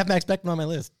 I didn't have Max Beckman on my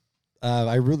list.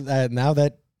 I really now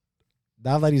that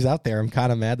he's out there, I'm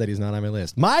kind of mad that he's not on my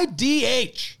list. My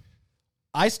DH.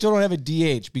 I still don't have a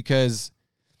DH because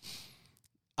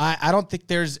I don't think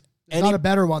there's any... not a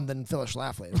better one than Phyllis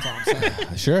Schlafly. That's all I'm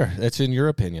saying. Sure, that's in your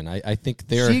opinion. I think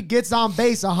she gets on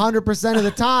base 100% of the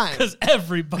time because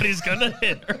everybody's gonna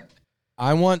hit her.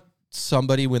 I want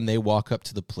somebody when they walk up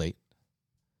to the plate.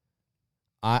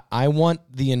 I want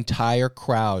the entire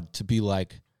crowd to be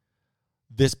like,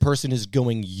 this person is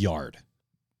going yard.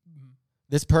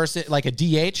 This person, like a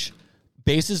DH,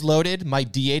 bases loaded, my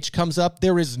DH comes up.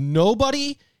 There is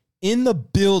nobody in the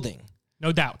building.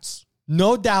 No doubts.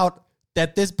 No doubt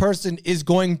that this person is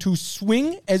going to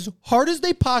swing as hard as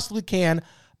they possibly can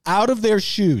out of their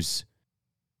shoes.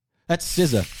 That's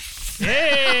SZA.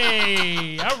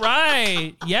 Hey, all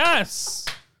right. Yes.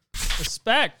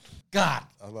 Respect. God,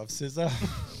 I love SZA.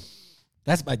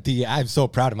 That's my DH. I'm so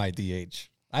proud of my DH.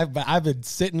 I've been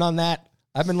sitting on that.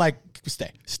 I've been like,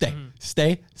 stay.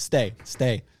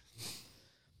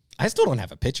 I still don't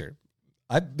have a pitcher.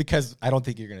 Because I don't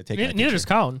think you're going to take it. Neither does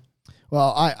Colin.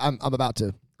 Well, I'm about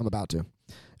to.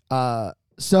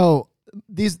 So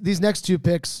these next two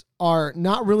picks are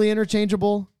not really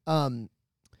interchangeable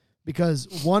because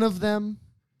one of them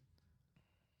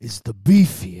is the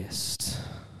beefiest,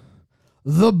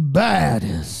 the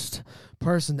baddest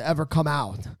person to ever come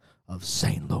out of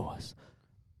St. Louis.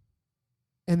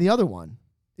 And the other one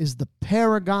is the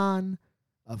paragon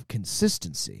of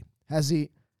consistency. Has he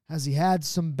had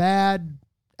some bad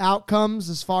outcomes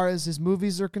as far as his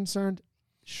movies are concerned?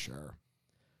 Sure.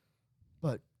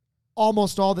 But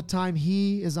almost all the time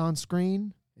he is on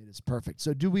screen, it is perfect.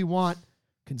 So do we want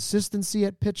consistency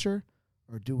at pitcher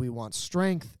or do we want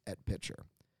strength at pitcher?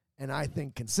 And I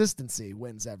think consistency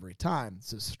wins every time.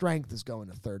 So strength is going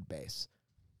to third base.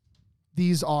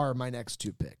 These are my next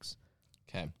two picks.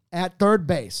 Okay. At third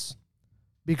base,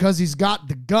 because he's got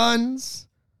the guns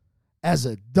as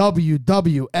a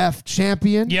WWF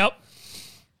champion. Yep.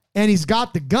 And he's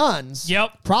got the guns.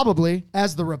 Yep. Probably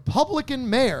as the Republican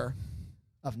mayor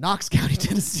of Knox County,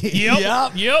 Tennessee.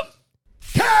 Yep.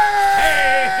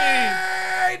 Kane!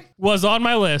 Was on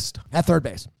my list. At third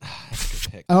base. That's a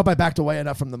good pick. I hope I backed away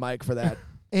enough from the mic for that.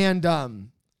 And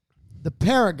the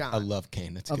paragon I love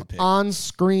Kane. That's a of good pick.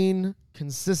 on-screen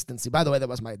consistency. By the way, that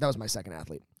was my second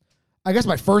athlete. I guess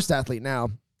my first athlete now,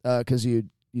 because you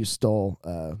stole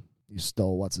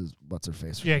what's her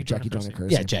face? Jackie Joyner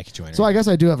Kersee. Yeah, Jackie Joyner. So I guess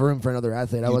I do have room for another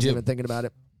athlete. I You wasn't do. even thinking about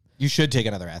it. You should take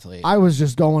another athlete. I was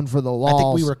just going for the laws. I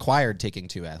think we required taking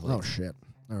two athletes. Oh shit!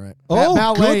 All right. Oh,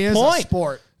 Ballet good is point. a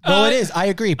sport. No, it is. I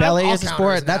agree. Ballet I'll is a count her as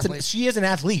sport. an That's athlete. she is an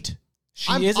athlete.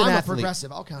 She I'm is an a athlete.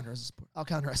 progressive. I'll count her as a sport. I'll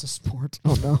count her as a sport.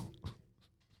 Oh no.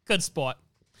 Good spot.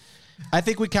 I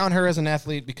think we count her as an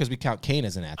athlete because we count Kane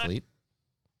as an athlete.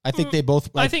 I think they both.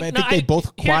 I think they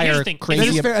both here's acquire the thing. That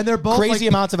crazy, is fair, and they're both crazy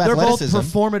amounts of athleticism. They're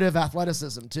both performative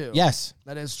athleticism too. Yes.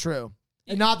 That is true.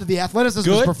 And not that the athleticism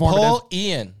Good is performative. pull,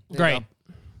 Ian. Great.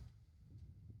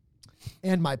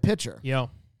 And my pitcher, Yo.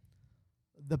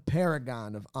 the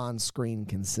paragon of on-screen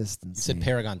consistency. You said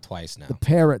Paragon twice now. the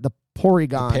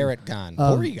Porygon. Paragon.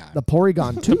 of- Porygon. The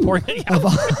Porygon 2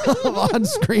 Porygon. of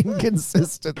on-screen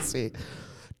consistency.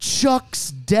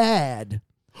 Chuck's dad.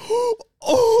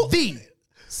 The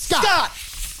Scott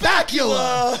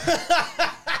Bakula.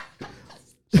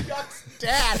 Chuck's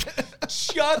dad.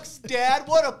 Chuck's dad.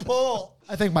 What a pull.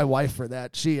 I thank my wife for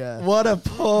that. She What a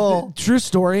pull. true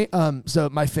story. So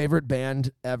my favorite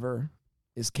band ever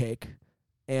is Cake,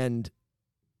 and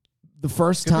the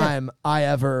first time I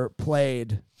ever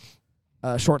played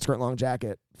Short Skirt Long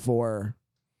Jacket for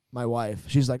my wife,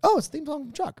 she's like, "Oh, it's the theme song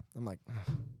from Chuck." I'm like,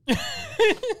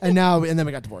 and then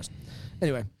we got divorced.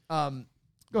 Anyway, go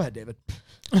ahead, David.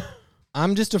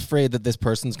 I'm just afraid that this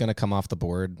person's going to come off the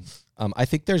board. I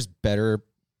think there's better.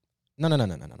 No.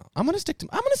 I'm going to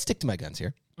stick to my guns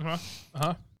here.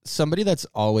 Somebody that's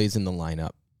always in the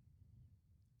lineup.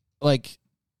 Like,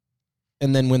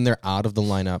 and then when they're out of the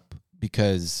lineup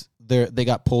because they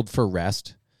got pulled for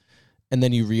rest, and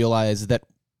then you realize that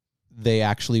they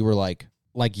actually were like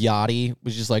Yachty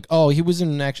was just like, oh, he was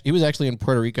actually in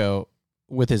Puerto Rico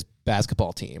with his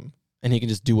basketball team, and he can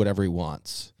just do whatever he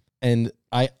wants. And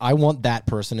I want that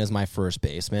person as my first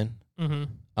baseman.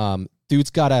 Mm-hmm.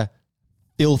 Dude's got a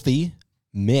filthy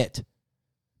mitt,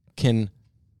 can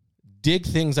dig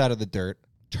things out of the dirt,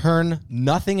 turn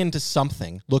nothing into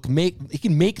something. He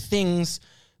can make things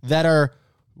that are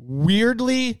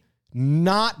weirdly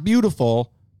not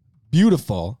beautiful.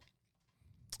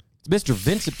 It's Mr.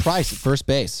 Vincent Price at first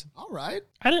base. All right,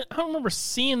 I don't remember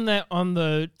seeing that on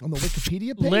the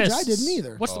Wikipedia page, list. I didn't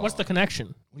either. What's the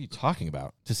connection? What are you talking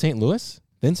about? To St. Louis?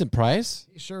 Vincent Price?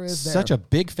 He sure is there. Such a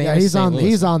big fan Yeah, of he's St. on. Louis.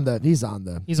 He's on the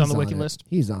wiki it. list.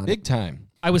 He's on. Big time.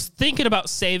 I was thinking about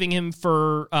saving him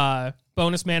for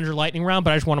bonus manager lightning round,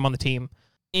 but I just want him on the team.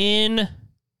 In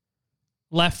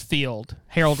left field,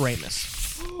 Harold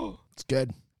Ramis. It's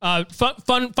good. Fun fact,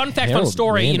 fun Harold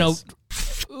story. Ramis. You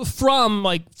know,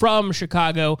 from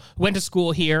Chicago, went to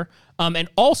school here, and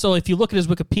also if you look at his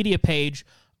Wikipedia page,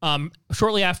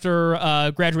 shortly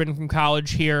after graduating from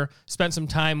college here, spent some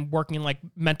time working in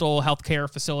mental health care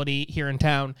facility here in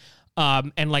town,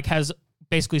 and has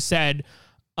basically said,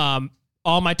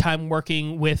 all my time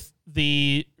working with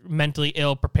the mentally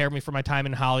ill prepared me for my time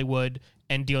in Hollywood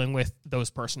and dealing with those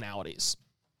personalities.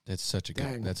 That's such a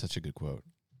Dang. good quote.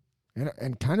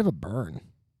 And kind of a burn.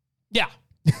 Yeah.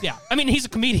 I mean, he's a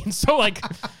comedian, so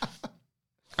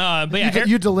but yeah.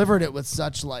 You delivered it with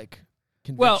such conviction.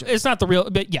 Well, it's not the real,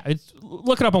 but yeah,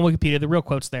 look it up on Wikipedia. The real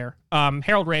quote's there.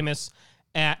 Harold Ramis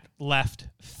at left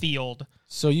field.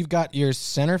 So you've got your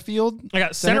center field? I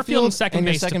got center field and second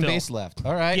your base to second fill. base left.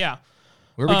 All right. Yeah.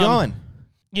 Where are we going?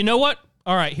 You know what?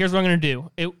 All right, here's what I'm going to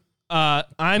do.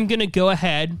 I'm going to go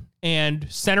ahead and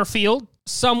center field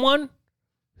someone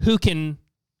who can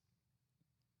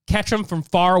catch them from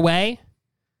far away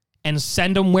and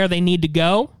send them where they need to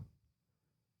go.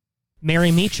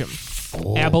 Mary Meacham,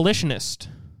 abolitionist,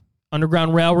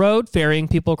 Underground Railroad, ferrying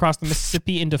people across the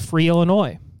Mississippi into free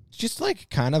Illinois. Just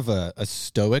kind of a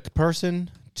stoic person,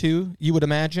 too, you would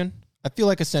imagine. I feel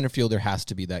like a center fielder has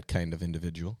to be that kind of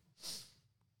individual.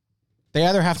 They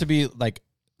either have to be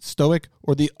stoic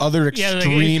or the other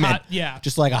extreme. Yeah.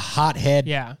 Just like a hothead.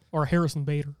 Yeah. Or Harrison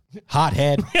Bader.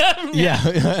 Hothead. Yeah.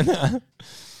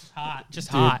 Hot. Just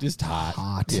Dude, hot. just hot.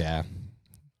 Hot. Yeah.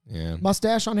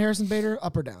 Mustache on Harrison Bader,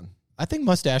 up or down? I think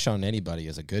mustache on anybody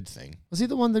is a good thing. Was he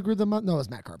the one that grew the No, it was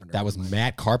Matt Carpenter. That was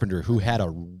Matt Carpenter, who had a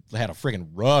friggin'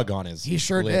 rug on his. He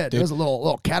sure lip, did. dude. There was a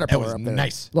little caterpillar was up there.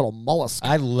 nice. Little mollusk.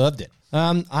 I loved it.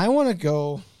 I want to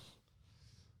go.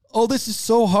 Oh, this is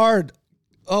so hard.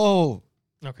 Oh,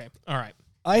 Okay. All right.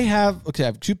 I have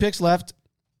 2 picks left.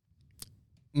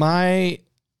 My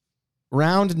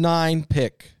round 9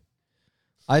 pick.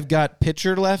 I've got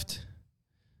pitcher left,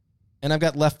 and I've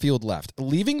got left field left.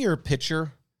 Leaving your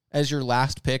pitcher as your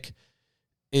last pick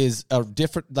is a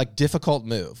difficult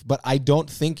move, but I don't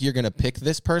think you're going to pick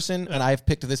this person, and I've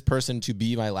picked this person to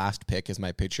be my last pick as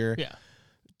my pitcher. Yeah.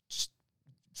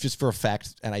 Just for a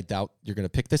fact, and I doubt you're going to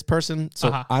pick this person.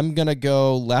 So I'm going to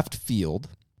go left field.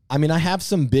 I mean, I have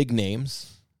some big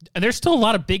names. And there's still a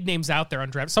lot of big names out there on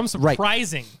draft. Some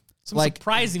surprising. Some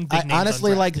surprising big names.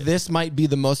 Honestly, undrafted. this might be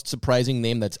the most surprising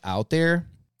name that's out there.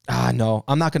 No,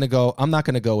 I'm not gonna go. I'm not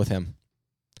gonna go with him.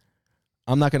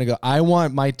 I'm not gonna go. I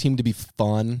want my team to be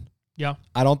fun. Yeah.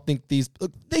 I don't think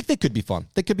they could be fun.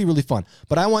 They could be really fun.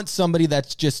 But I want somebody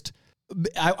that's just.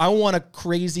 I want a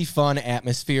crazy fun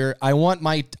atmosphere. I want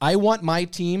my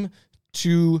team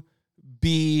to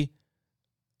be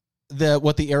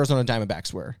what the Arizona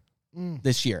Diamondbacks were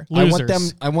this year.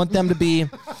 Losers. I want them to be,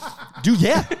 dude.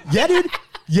 Yeah, dude.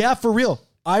 Yeah, for real.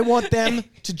 I want them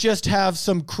to just have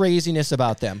some craziness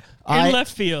about them. In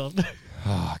left field.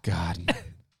 Oh God.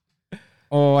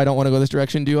 Oh, I don't want to go this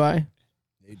direction, do I?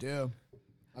 You do.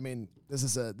 I mean, this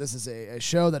is a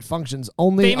show that functions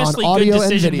only Famously on audio good and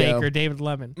decision video. maker, David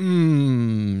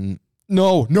Lemon.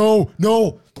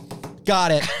 No.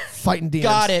 Got it. Fighting demons.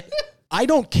 Got it. I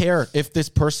don't care if this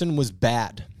person was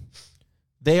bad.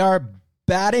 They are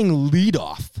batting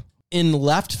leadoff in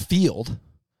left field.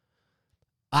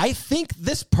 I think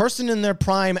this person in their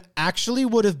prime actually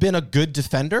would have been a good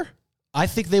defender. I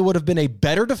think they would have been a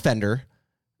better defender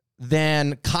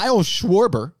than Kyle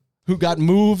Schwarber, who got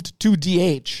moved to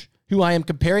DH, who I am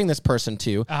comparing this person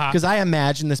to, because I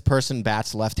imagine this person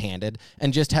bats left-handed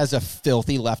and just has a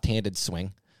filthy left-handed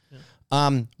swing.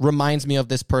 Reminds me of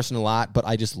this person a lot, but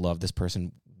I just love this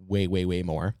person way, way, way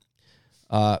more.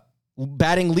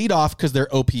 Batting leadoff because their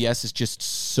OPS is just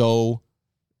so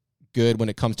good when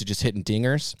it comes to just hitting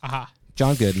dingers.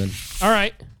 John Goodman. All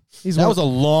right. That was a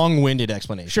long-winded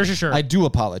explanation. Sure. I do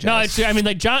apologize. No, I mean,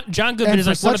 like John Goodman is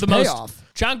like one of the payoff. most.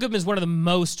 John Goodman is one of the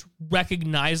most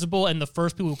recognizable and the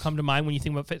first people who come to mind when you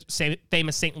think about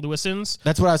famous St. Louisans.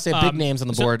 That's what I was saying. Big names on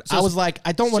the board. I was like,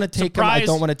 I don't want to take him. I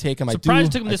don't want to take him. Surprised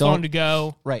it took him this long to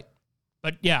go. Right.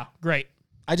 But yeah, great.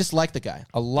 I just like the guy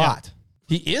a lot.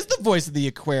 Yeah. He is the voice of the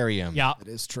aquarium. Yeah. It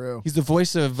is true. He's the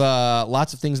voice of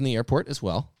lots of things in the airport as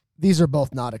well. These are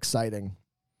both not exciting,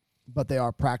 but they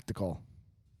are practical.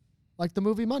 Like the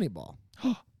movie Moneyball.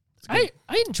 I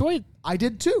enjoyed. I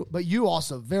did too, but you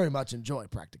also very much enjoy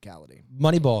practicality.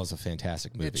 Moneyball is a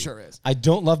fantastic movie. It sure is. I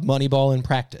don't love Moneyball in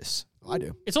practice. I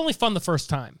do. It's only fun the first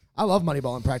time. I love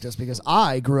Moneyball in practice because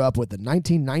I grew up with the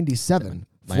 1997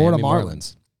 Miami Florida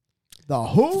Marlins. The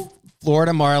who?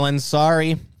 Florida Marlins.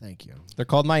 Sorry. Thank you. They're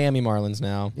called Miami Marlins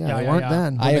now. Yeah, they weren't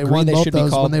then. When I agree. won They both should those,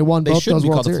 be called. when they won both shouldn't those be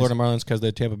World called the Series. Florida Marlins because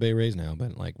they're Tampa Bay Rays now.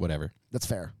 But like, whatever. That's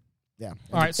fair. Yeah.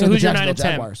 All right, so And who's the your 9 and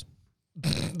Jacksonville 10? Jaguars.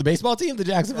 The baseball team, the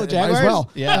Jacksonville Might as Jaguars. well.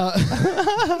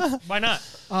 Yeah. Why not?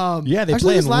 Yeah, they Actually,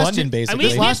 play this in last London, year- basically.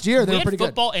 This last year, they we were had pretty good.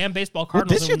 football and baseball Well,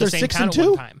 Cardinals this year in the they're same 6 town and at one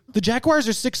 2. time. The Jaguars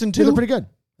are 6 and They're 2. pretty good.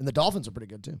 And the Dolphins are pretty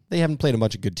good too. They haven't played a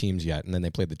bunch of good teams yet, and then they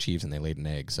played the Chiefs and they laid an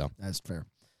egg. So That's fair.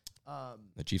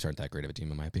 the Chiefs aren't that great of a team,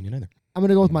 in my opinion, either. I'm going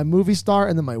to go with my movie star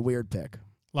and then my weird pick.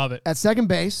 Love it. At second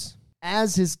base,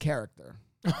 as his character.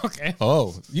 Okay.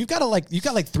 Oh, you've got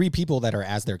 3 people that are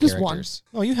as their Just characters.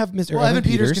 Oh, you have Mr. Well, Evan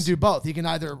Peters can do both. He can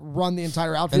either run the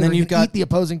entire outfield And then or he you've can got- eat the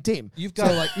opposing team. You've got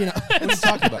So, what are you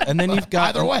talking about? And then you've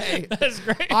got either way, That's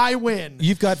great. I win.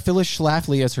 You've got Phyllis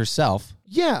Schlafly as herself.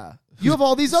 Yeah. You have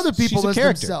all these other people she's a as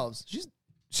character. themselves.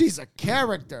 She's a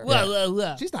character.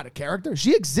 Whoa. She's not a character.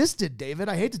 She existed, David.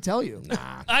 I hate to tell you.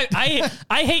 I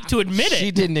hate to admit it. She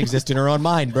didn't exist in her own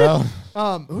mind, bro.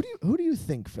 Who do you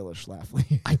think Phyllis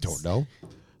Schlafly is? I don't know.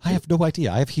 I have no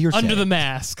idea. I have hearsay. Under the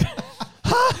mask.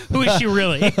 Who is she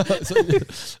really?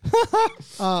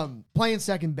 Playing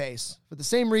second base for the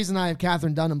same reason I have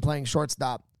Catherine Dunham playing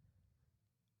shortstop.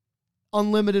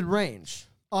 Unlimited range,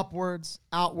 upwards,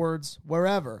 outwards,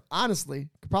 wherever. Honestly,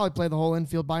 could probably play the whole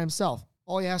infield by himself.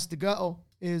 All he has to go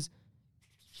is,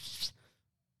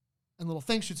 and a little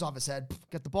thing shoots off his head,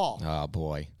 get the ball. Oh,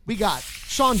 boy. We got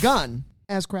Sean Gunn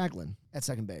as Kraglin at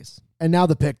second base. And now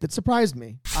the pick that surprised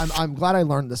me. I'm glad I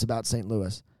learned this about St.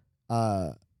 Louis.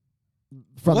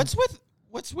 What's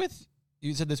with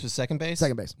you said this was second base?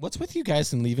 Second base. What's with you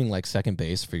guys in leaving like second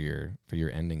base for your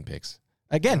ending picks?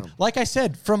 Again, like I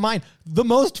said, from mine, the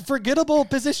most forgettable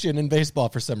position in baseball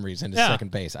for some reason is second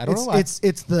base. I don't know why. It's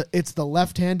the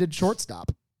left-handed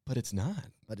shortstop. But it's not.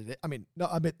 But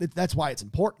that's why it's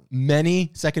important.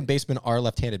 Many second basemen are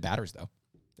left-handed batters, though.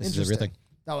 This is Interesting. everything.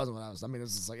 That wasn't what I was. I mean,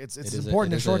 it's like it's It is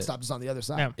important it that is shortstop is on the other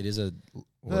side. Yeah. It is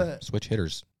or switch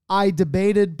hitters. I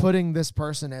debated putting this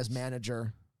person as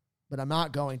manager, but I'm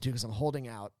not going to because I'm holding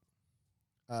out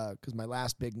because my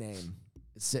last big name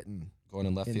is sitting Going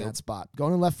in left in field. that spot,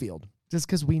 going in left field, just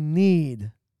because we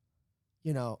need,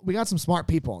 we got some smart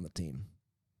people on the team,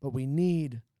 but we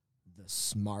need the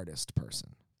smartest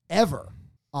person ever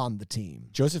on the team.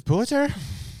 Joseph Pulitzer?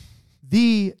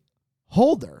 The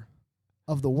holder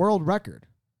of the world record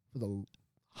for the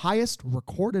highest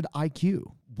recorded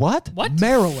IQ. What?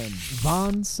 Marilyn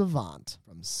Von Savant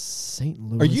from St.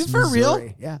 Louis. Are you for Missouri.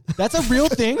 real? Yeah. That's a real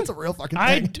thing? That's a real fucking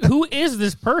thing. Who is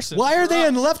this person? Why are they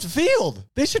in left field?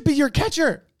 They should be your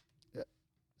catcher.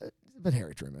 But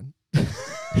Harry Truman.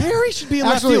 Harry should be in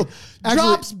left field.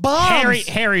 Drops bombs.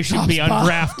 Harry should be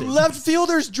undrafted. Left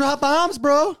fielders drop bombs,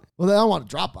 bro. Well, I don't want to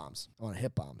drop bombs. I want to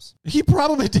hit bombs. He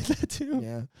probably did that too.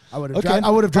 Yeah. I would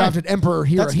have drafted Emperor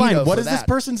Hirohito. That's fine. What for is this that.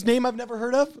 person's name I've never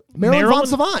heard of? Marilyn Von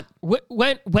Savant.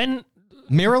 When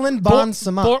Marilyn Von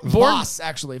Savant. Voss,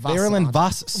 actually. Voss Marilyn Savant.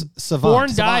 Voss Savant.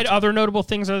 Born, died, other notable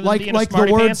things other than being a Like the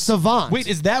smarty word pants? savant. Wait,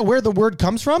 is that where the word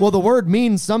comes from? Well, the word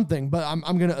means something, but I'm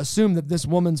going to assume that this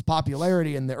woman's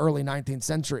popularity in the early 19th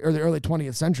century or the early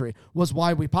 20th century was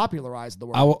why we popularized the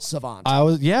word savant.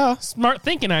 Yeah. Smart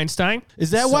thinking, Einstein.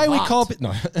 Is that why we Savant. call it?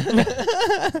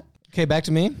 No. Okay, back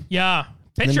to me. Yeah.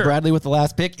 Then Pitcher. Bradley with the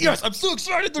last pick. Yes, I'm so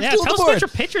excited. They're Yeah, still on tell the us board. about your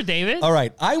pitcher, David. All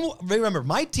right. Remember,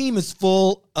 my team is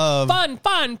full of Fun.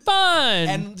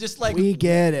 and just like We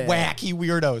get it. wacky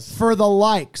weirdos. For the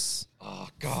likes. Oh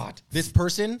God, this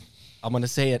person. I'm gonna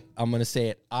say it.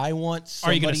 I want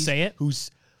somebody Are you gonna say it? who's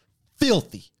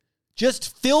filthy,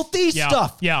 just filthy Yeah,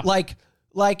 stuff. yeah. Like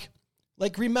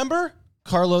remember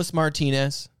Carlos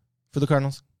Martinez for the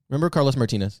Cardinals? Remember Carlos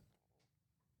Martinez?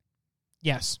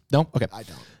 Yes. No. Okay. I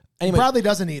don't. Anyway, Probably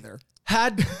doesn't either.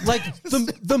 had like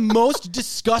the most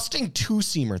disgusting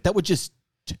two-seamer that would just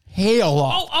tail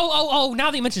off. Oh,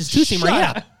 now that you mentioned two-seamer, Shut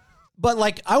yeah. up. But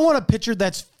like, I want a pitcher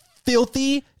that's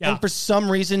filthy Yeah. and for some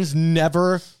reasons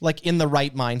never like in the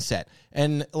right mindset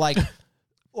and like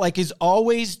is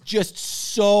always just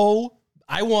so.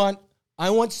 I want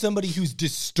somebody who's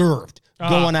disturbed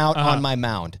going out on my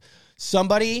mound.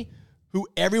 Somebody who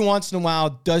every once in a while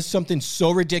does something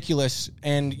so ridiculous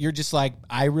and you're just like,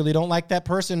 I really don't like that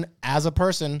person as a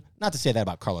person. Not to say that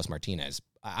about Carlos Martinez.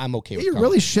 I'm okay with You're Carlos.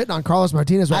 really shitting on Carlos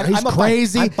Martinez. Right? He's I'm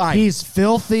crazy. I'm fine. He's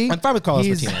filthy. I'm fine with Carlos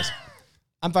He's- Martinez.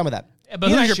 I'm fine with that. But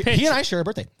he, who's and your I pitch? he and I share a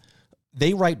birthday.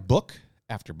 They write book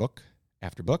after book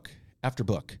after book after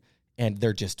book, and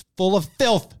they're just full of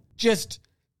filth, just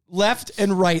left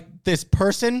and right. This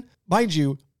person, mind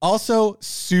you, also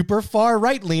super far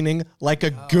right leaning, like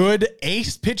a good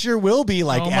ace pitcher will be,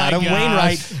 like Oh my Adam gosh.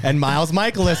 Wainwright and Miles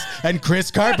Michaelis and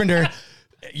Chris Carpenter.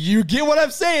 You get what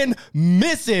I'm saying?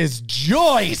 Mrs.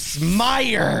 Joyce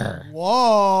Meyer.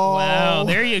 Whoa. Wow,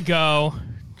 there you go.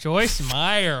 Joyce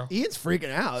Meyer. Ian's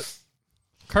freaking out.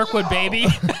 Kirkwood, baby.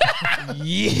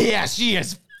 Yeah, she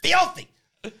is filthy.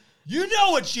 You know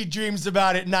what she dreams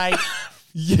about at night.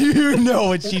 You know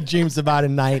what she dreams about at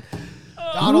night.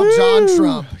 Donald John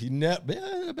Trump.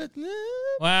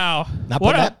 Wow. Not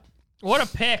What putting that. what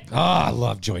a pick. Oh, I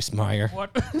love Joyce Meyer.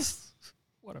 What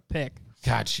what a pick.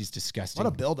 God, she's disgusting. What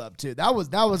a build up too. That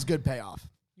was good payoff.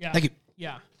 Yeah. Thank you.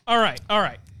 Yeah. All right.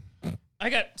 I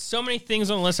got so many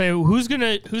things on the list. Who's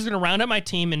gonna round up my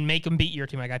team and make them beat your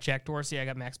team? I got Jack Dorsey. I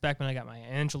got Max Beckman. I got Maya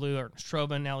Angelou, Ernest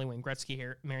Trobin, Allie Wayne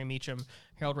Gretzky, Mary Meacham,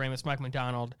 Harold Ramis, Mike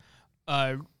McDonald.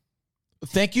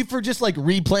 Thank you for just like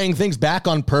replaying things back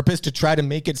on purpose to try to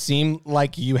make it seem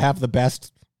like you have the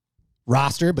best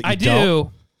roster, but you I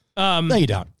don't. do. No, you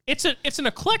don't. It's an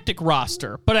eclectic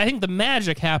roster, but I think the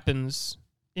magic happens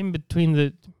in between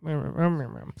the.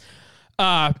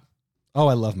 Oh,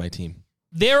 I love my team.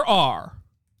 There are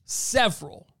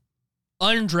several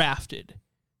undrafted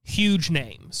huge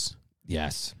names.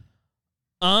 Yes.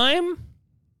 I'm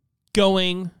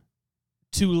going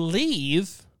to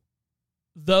leave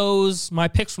my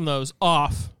picks from those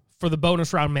off for the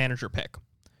bonus round manager pick.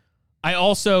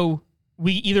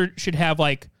 We either should have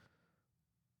like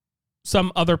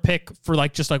some other pick for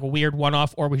like just like a weird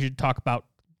one-off, or we should talk about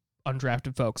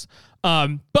undrafted folks.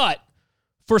 But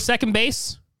for second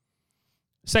base,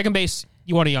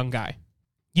 you want a young guy.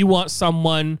 You want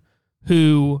someone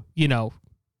who, you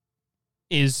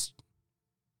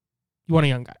want a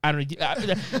young guy. I don't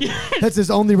know. That's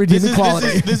his only redeeming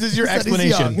quality. This is your He said he's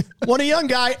explanation. young. Want a young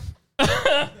guy.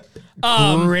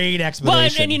 Great But,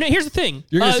 explanation. and here's the thing.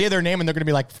 You're going to say their name and they're going to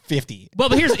be like 50. Well,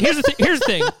 but here's the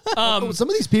thing. Some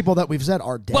of these people that we've said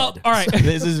are dead. Well, all right.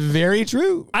 This is very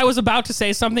true. I was about to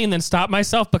say something and then stop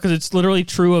myself because it's literally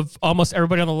true of almost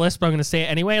everybody on the list, but I'm going to say it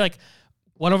anyway. Like,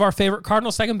 one of our favorite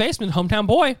Cardinal second basemen, hometown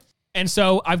boy. And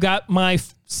so I've got my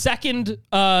second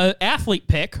athlete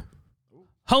pick,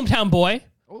 hometown boy.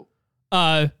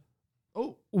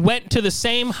 Went to the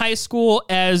same high school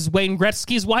as Wayne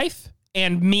Gretzky's wife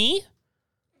and me.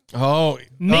 Oh,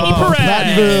 Miggy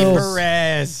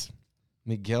Perez.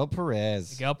 Miguel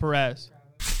Perez. Miguel Perez.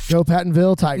 Go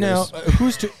Pattonville Tigers. Now,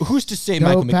 who's to say Go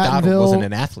Michael McDonald Pattonville. wasn't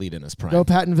an athlete in his prime? Go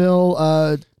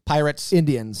Pattonville Pirates.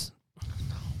 Indians.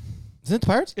 Isn't it the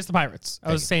Pirates? It's the Pirates.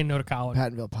 I was saying no to Colin.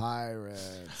 Pattonville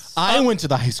Pirates. I went to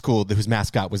the high school whose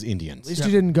mascot was Indians. At least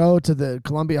you didn't go to the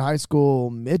Columbia High School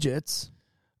Midgets.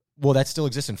 Well, that still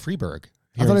exists in Freeburg.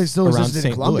 I thought it still around existed in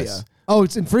St. Columbia. Louis. Oh,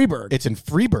 it's in Freeburg. It's in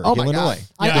Freeburg, oh my Illinois.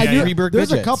 God. Yeah, I knew Freeburg there's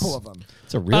midgets. a couple of them.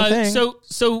 It's a real thing.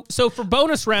 So for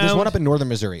bonus round, There's one up in northern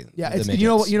Missouri. Yeah, the it's,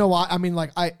 midgets. you know why? I mean,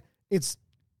 like it's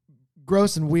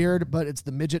gross and weird, but it's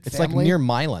the midget It's family. like near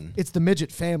Milan. It's the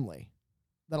midget family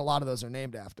that a lot of those are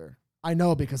named after. I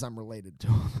know because I'm related to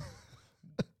them.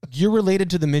 You're related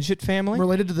to the midget family? I'm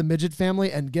related to the midget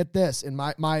family, and get this: in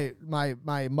my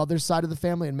mother's side of the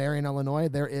family in Marion, Illinois,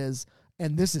 there is,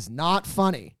 and this is not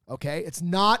funny. Okay, it's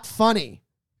not funny.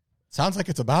 Sounds like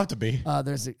it's about to be.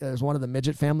 There's one of the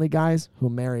midget family guys who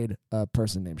married a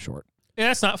person named Short. yeah,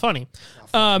 that's not funny.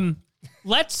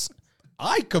 Let's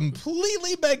I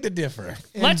completely beg to differ.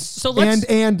 let's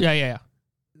And yeah.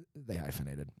 they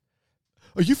hyphenated.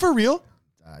 Are you for real?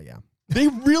 Yeah. They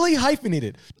really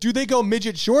hyphenated. Do they go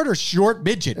midget short or short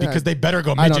midget? Because they better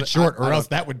go midget short, or else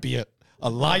that would be a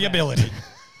liability.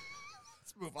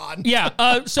 Let's move on.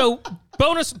 Yeah. So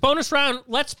bonus round.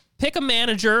 Let's pick a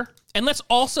manager, and let's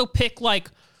also pick like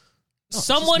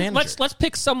someone. manager. Let's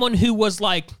pick someone who was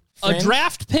like Fringe? a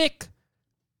draft pick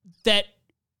that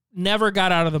never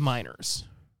got out of the minors.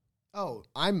 Oh,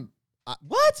 I'm.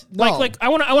 What? No. Like I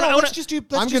want to. Let's just do.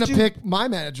 I'm going to pick my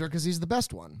manager because he's the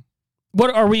best one.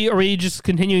 What are we? Are we just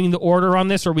continuing the order on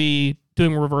this? Or are we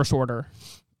doing reverse order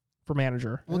for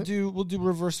manager? We'll do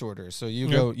reverse order. So you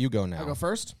go now. I'll go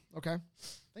first. Okay.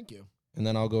 Thank you. And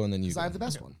then I'll go, and then you Because go. I have the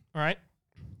best one. All right.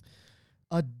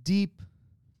 A deep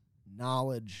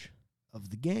knowledge of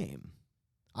the game.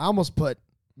 I almost put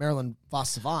Marilyn Voss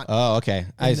Savant. Oh, okay.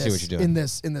 I see what you're doing.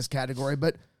 in this category,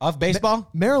 but Of baseball?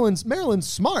 Marilyn's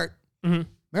smart. Mhm.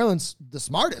 Marilyn's the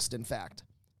smartest, in fact.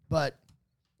 But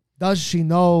does she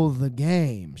know the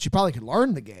game? She probably could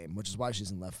learn the game, which is why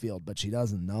she's in left field, but she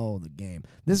doesn't know the game.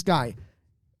 This guy,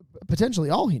 potentially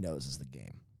all he knows is the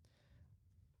game.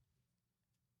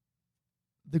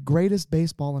 The greatest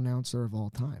baseball announcer of all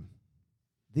time.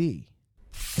 The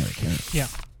Eric Herring. Yeah.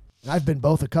 And I've been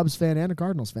both a Cubs fan and a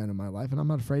Cardinals fan in my life, and I'm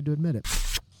not afraid to admit it.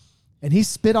 And he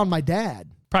spit on my dad.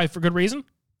 Probably for good reason.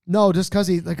 No, just because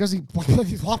he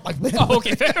Oh,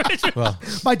 okay. Well,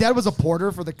 My dad was a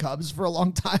porter for the Cubs for a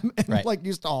long time, and Right.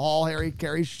 used to haul Harry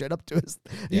Carey's shit up to his.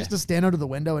 He used to stand under the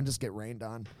window and just get rained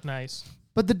on. Nice.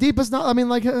 But the deepest, I mean,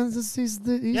 he's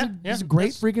a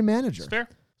great freaking manager. It's fair.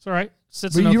 It's all right.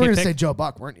 But you were going to say Joe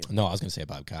Buck, weren't you? no, I was going to say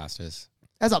Bob Costas.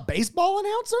 As a baseball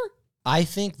announcer? I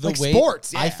think the Like way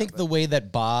sports, I yeah, think the way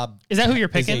that Bob Is that who you're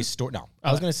is picking? a story. No,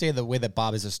 I was going to say the way that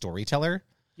Bob is a storyteller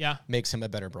Yeah. makes him a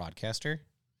better broadcaster.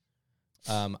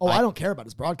 I don't care about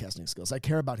his broadcasting skills. I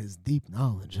care about his deep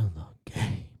knowledge of the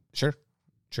game. Sure.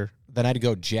 Then I'd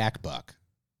go Jack Buck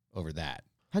over that.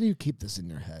 How do you keep this in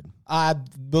your head? I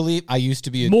believe I used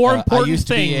to be More I important used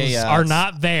to be things are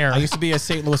not there. I used to be a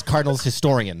St. Louis Cardinals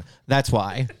historian. That's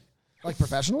why. Like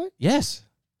professionally? Yes,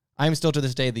 I am still to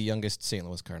this day the youngest St.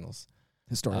 Louis Cardinals.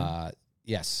 Historian.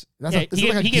 Yes. That's Yeah, is he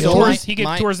it like a gave guild? tours. He gave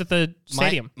My- tours at the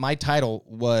stadium. My title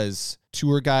was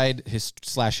tour guide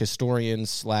slash historian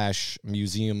slash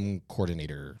museum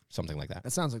coordinator, something like that.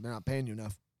 That sounds like they're not paying you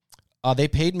enough. They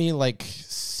paid me like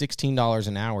 $16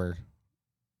 an hour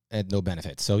and no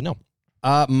benefits. So no.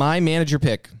 My manager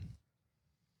pick.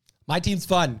 My team's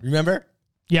fun. Remember?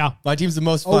 Yeah. My team's the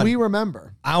most fun. Oh, we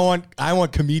remember. I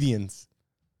want comedians.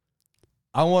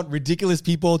 I want ridiculous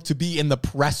people to be in the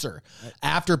presser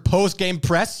after post-game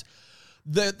press.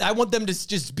 I want them to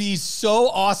just be so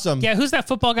awesome. Yeah. Who's that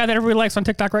football guy that everybody likes on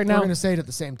TikTok right We're now? going to say it at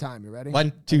the same time. You ready?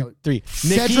 1, 2, 3.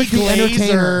 Cedric Nikki the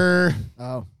Entertainer. Glazer.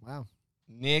 Oh, wow.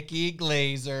 Nikki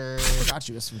Glazer. I forgot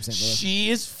you was from St. Louis. She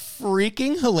is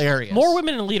freaking hilarious. More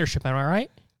women in leadership. Am I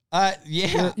right?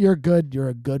 Yeah. You're good. You're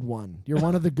a good one. You're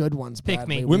one of the good ones. Pick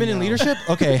Bradley. me. We Women in know. leadership?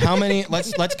 Okay, how many?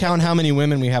 Let's count how many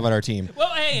women we have on our team. Well,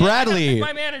 hey, Bradley.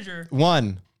 my manager.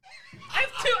 1. I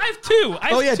have two.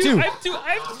 Oh, yeah, two. I have two.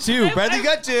 I have 2. Bradley's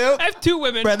got 2. I have two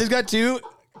women. Bradley's got 2.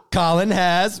 Colin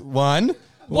has 1.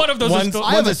 One of those is One's- Phil-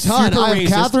 I have a one's ton. super I have racist.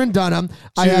 Catherine Dunham.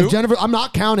 I have 2. Jennifer. I'm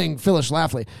not counting Phyllis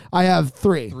Schlafly. I have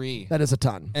 3. 3. That is a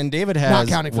ton. And David has Not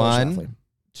counting Phyllis 1, Schlafly.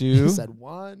 2, You said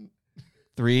 1.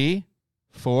 3,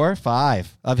 4,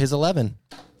 5 of his 11.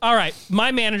 All right,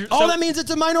 my manager. Oh, so- that means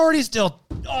it's a minority still.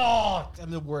 Oh,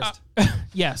 I'm the worst.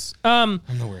 yes. I'm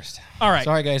the worst. All right.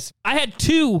 Sorry, guys. I have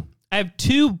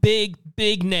two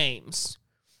big names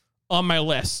on my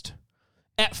list.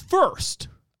 At first,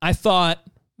 I thought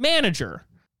manager,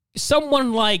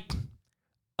 someone like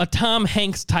a Tom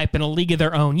Hanks type in A League of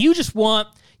Their Own. You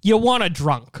want a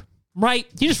drunk. Right?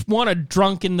 You just want a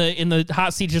drunk in the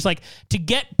hot seat, just like to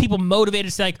get people motivated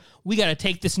to say, like, we got to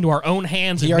take this into our own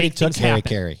hands and make things happen.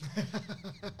 Carey.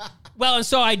 Well, and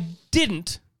so I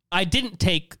didn't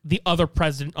take the other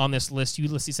president on this list,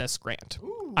 Ulysses S. Grant.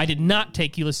 Ooh. I did not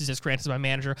take Ulysses S. Grant as my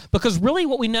manager because really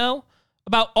what we know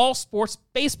about all sports,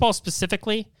 baseball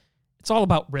specifically, it's all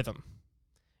about rhythm.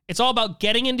 It's all about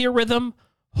getting into your rhythm,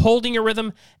 holding your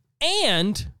rhythm,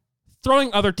 and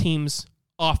throwing other teams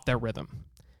off their rhythm.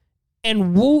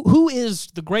 And who is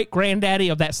the great granddaddy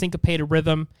of that syncopated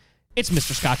rhythm? It's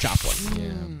Mr. Scott Joplin.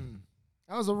 Yeah.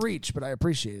 That was a reach, but I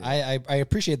appreciate it. I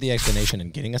appreciate the explanation in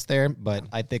getting us there, but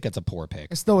I think it's a poor pick.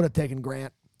 I still would have taken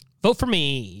Grant. Vote for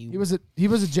me. He was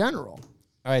a general.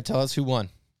 All right, tell us who won.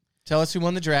 Tell us who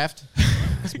won the draft.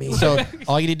 That's me. So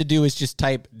all you need to do is just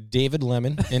type David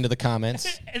Lemon into the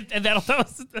comments, and that'll tell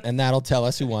us. and that'll tell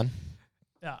us who won.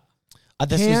 Yeah.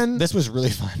 This was really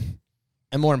fun,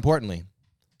 and more importantly,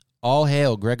 all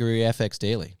hail Gregory FX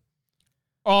Daily.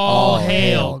 All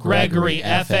hail Gregory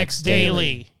FX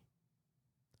Daily.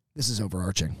 This is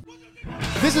Overarching.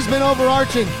 This has been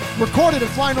Overarching, recorded at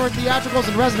Fly North Theatricals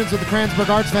in residence with the Kranzberg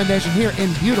Arts Foundation here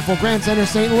in beautiful Grand Center,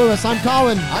 St. Louis. I'm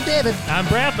Colin. I'm David. I'm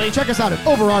Bradley. Check us out at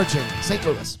Overarching, St.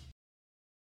 Louis.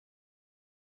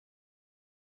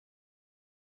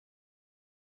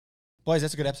 Boys,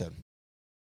 that's a good episode.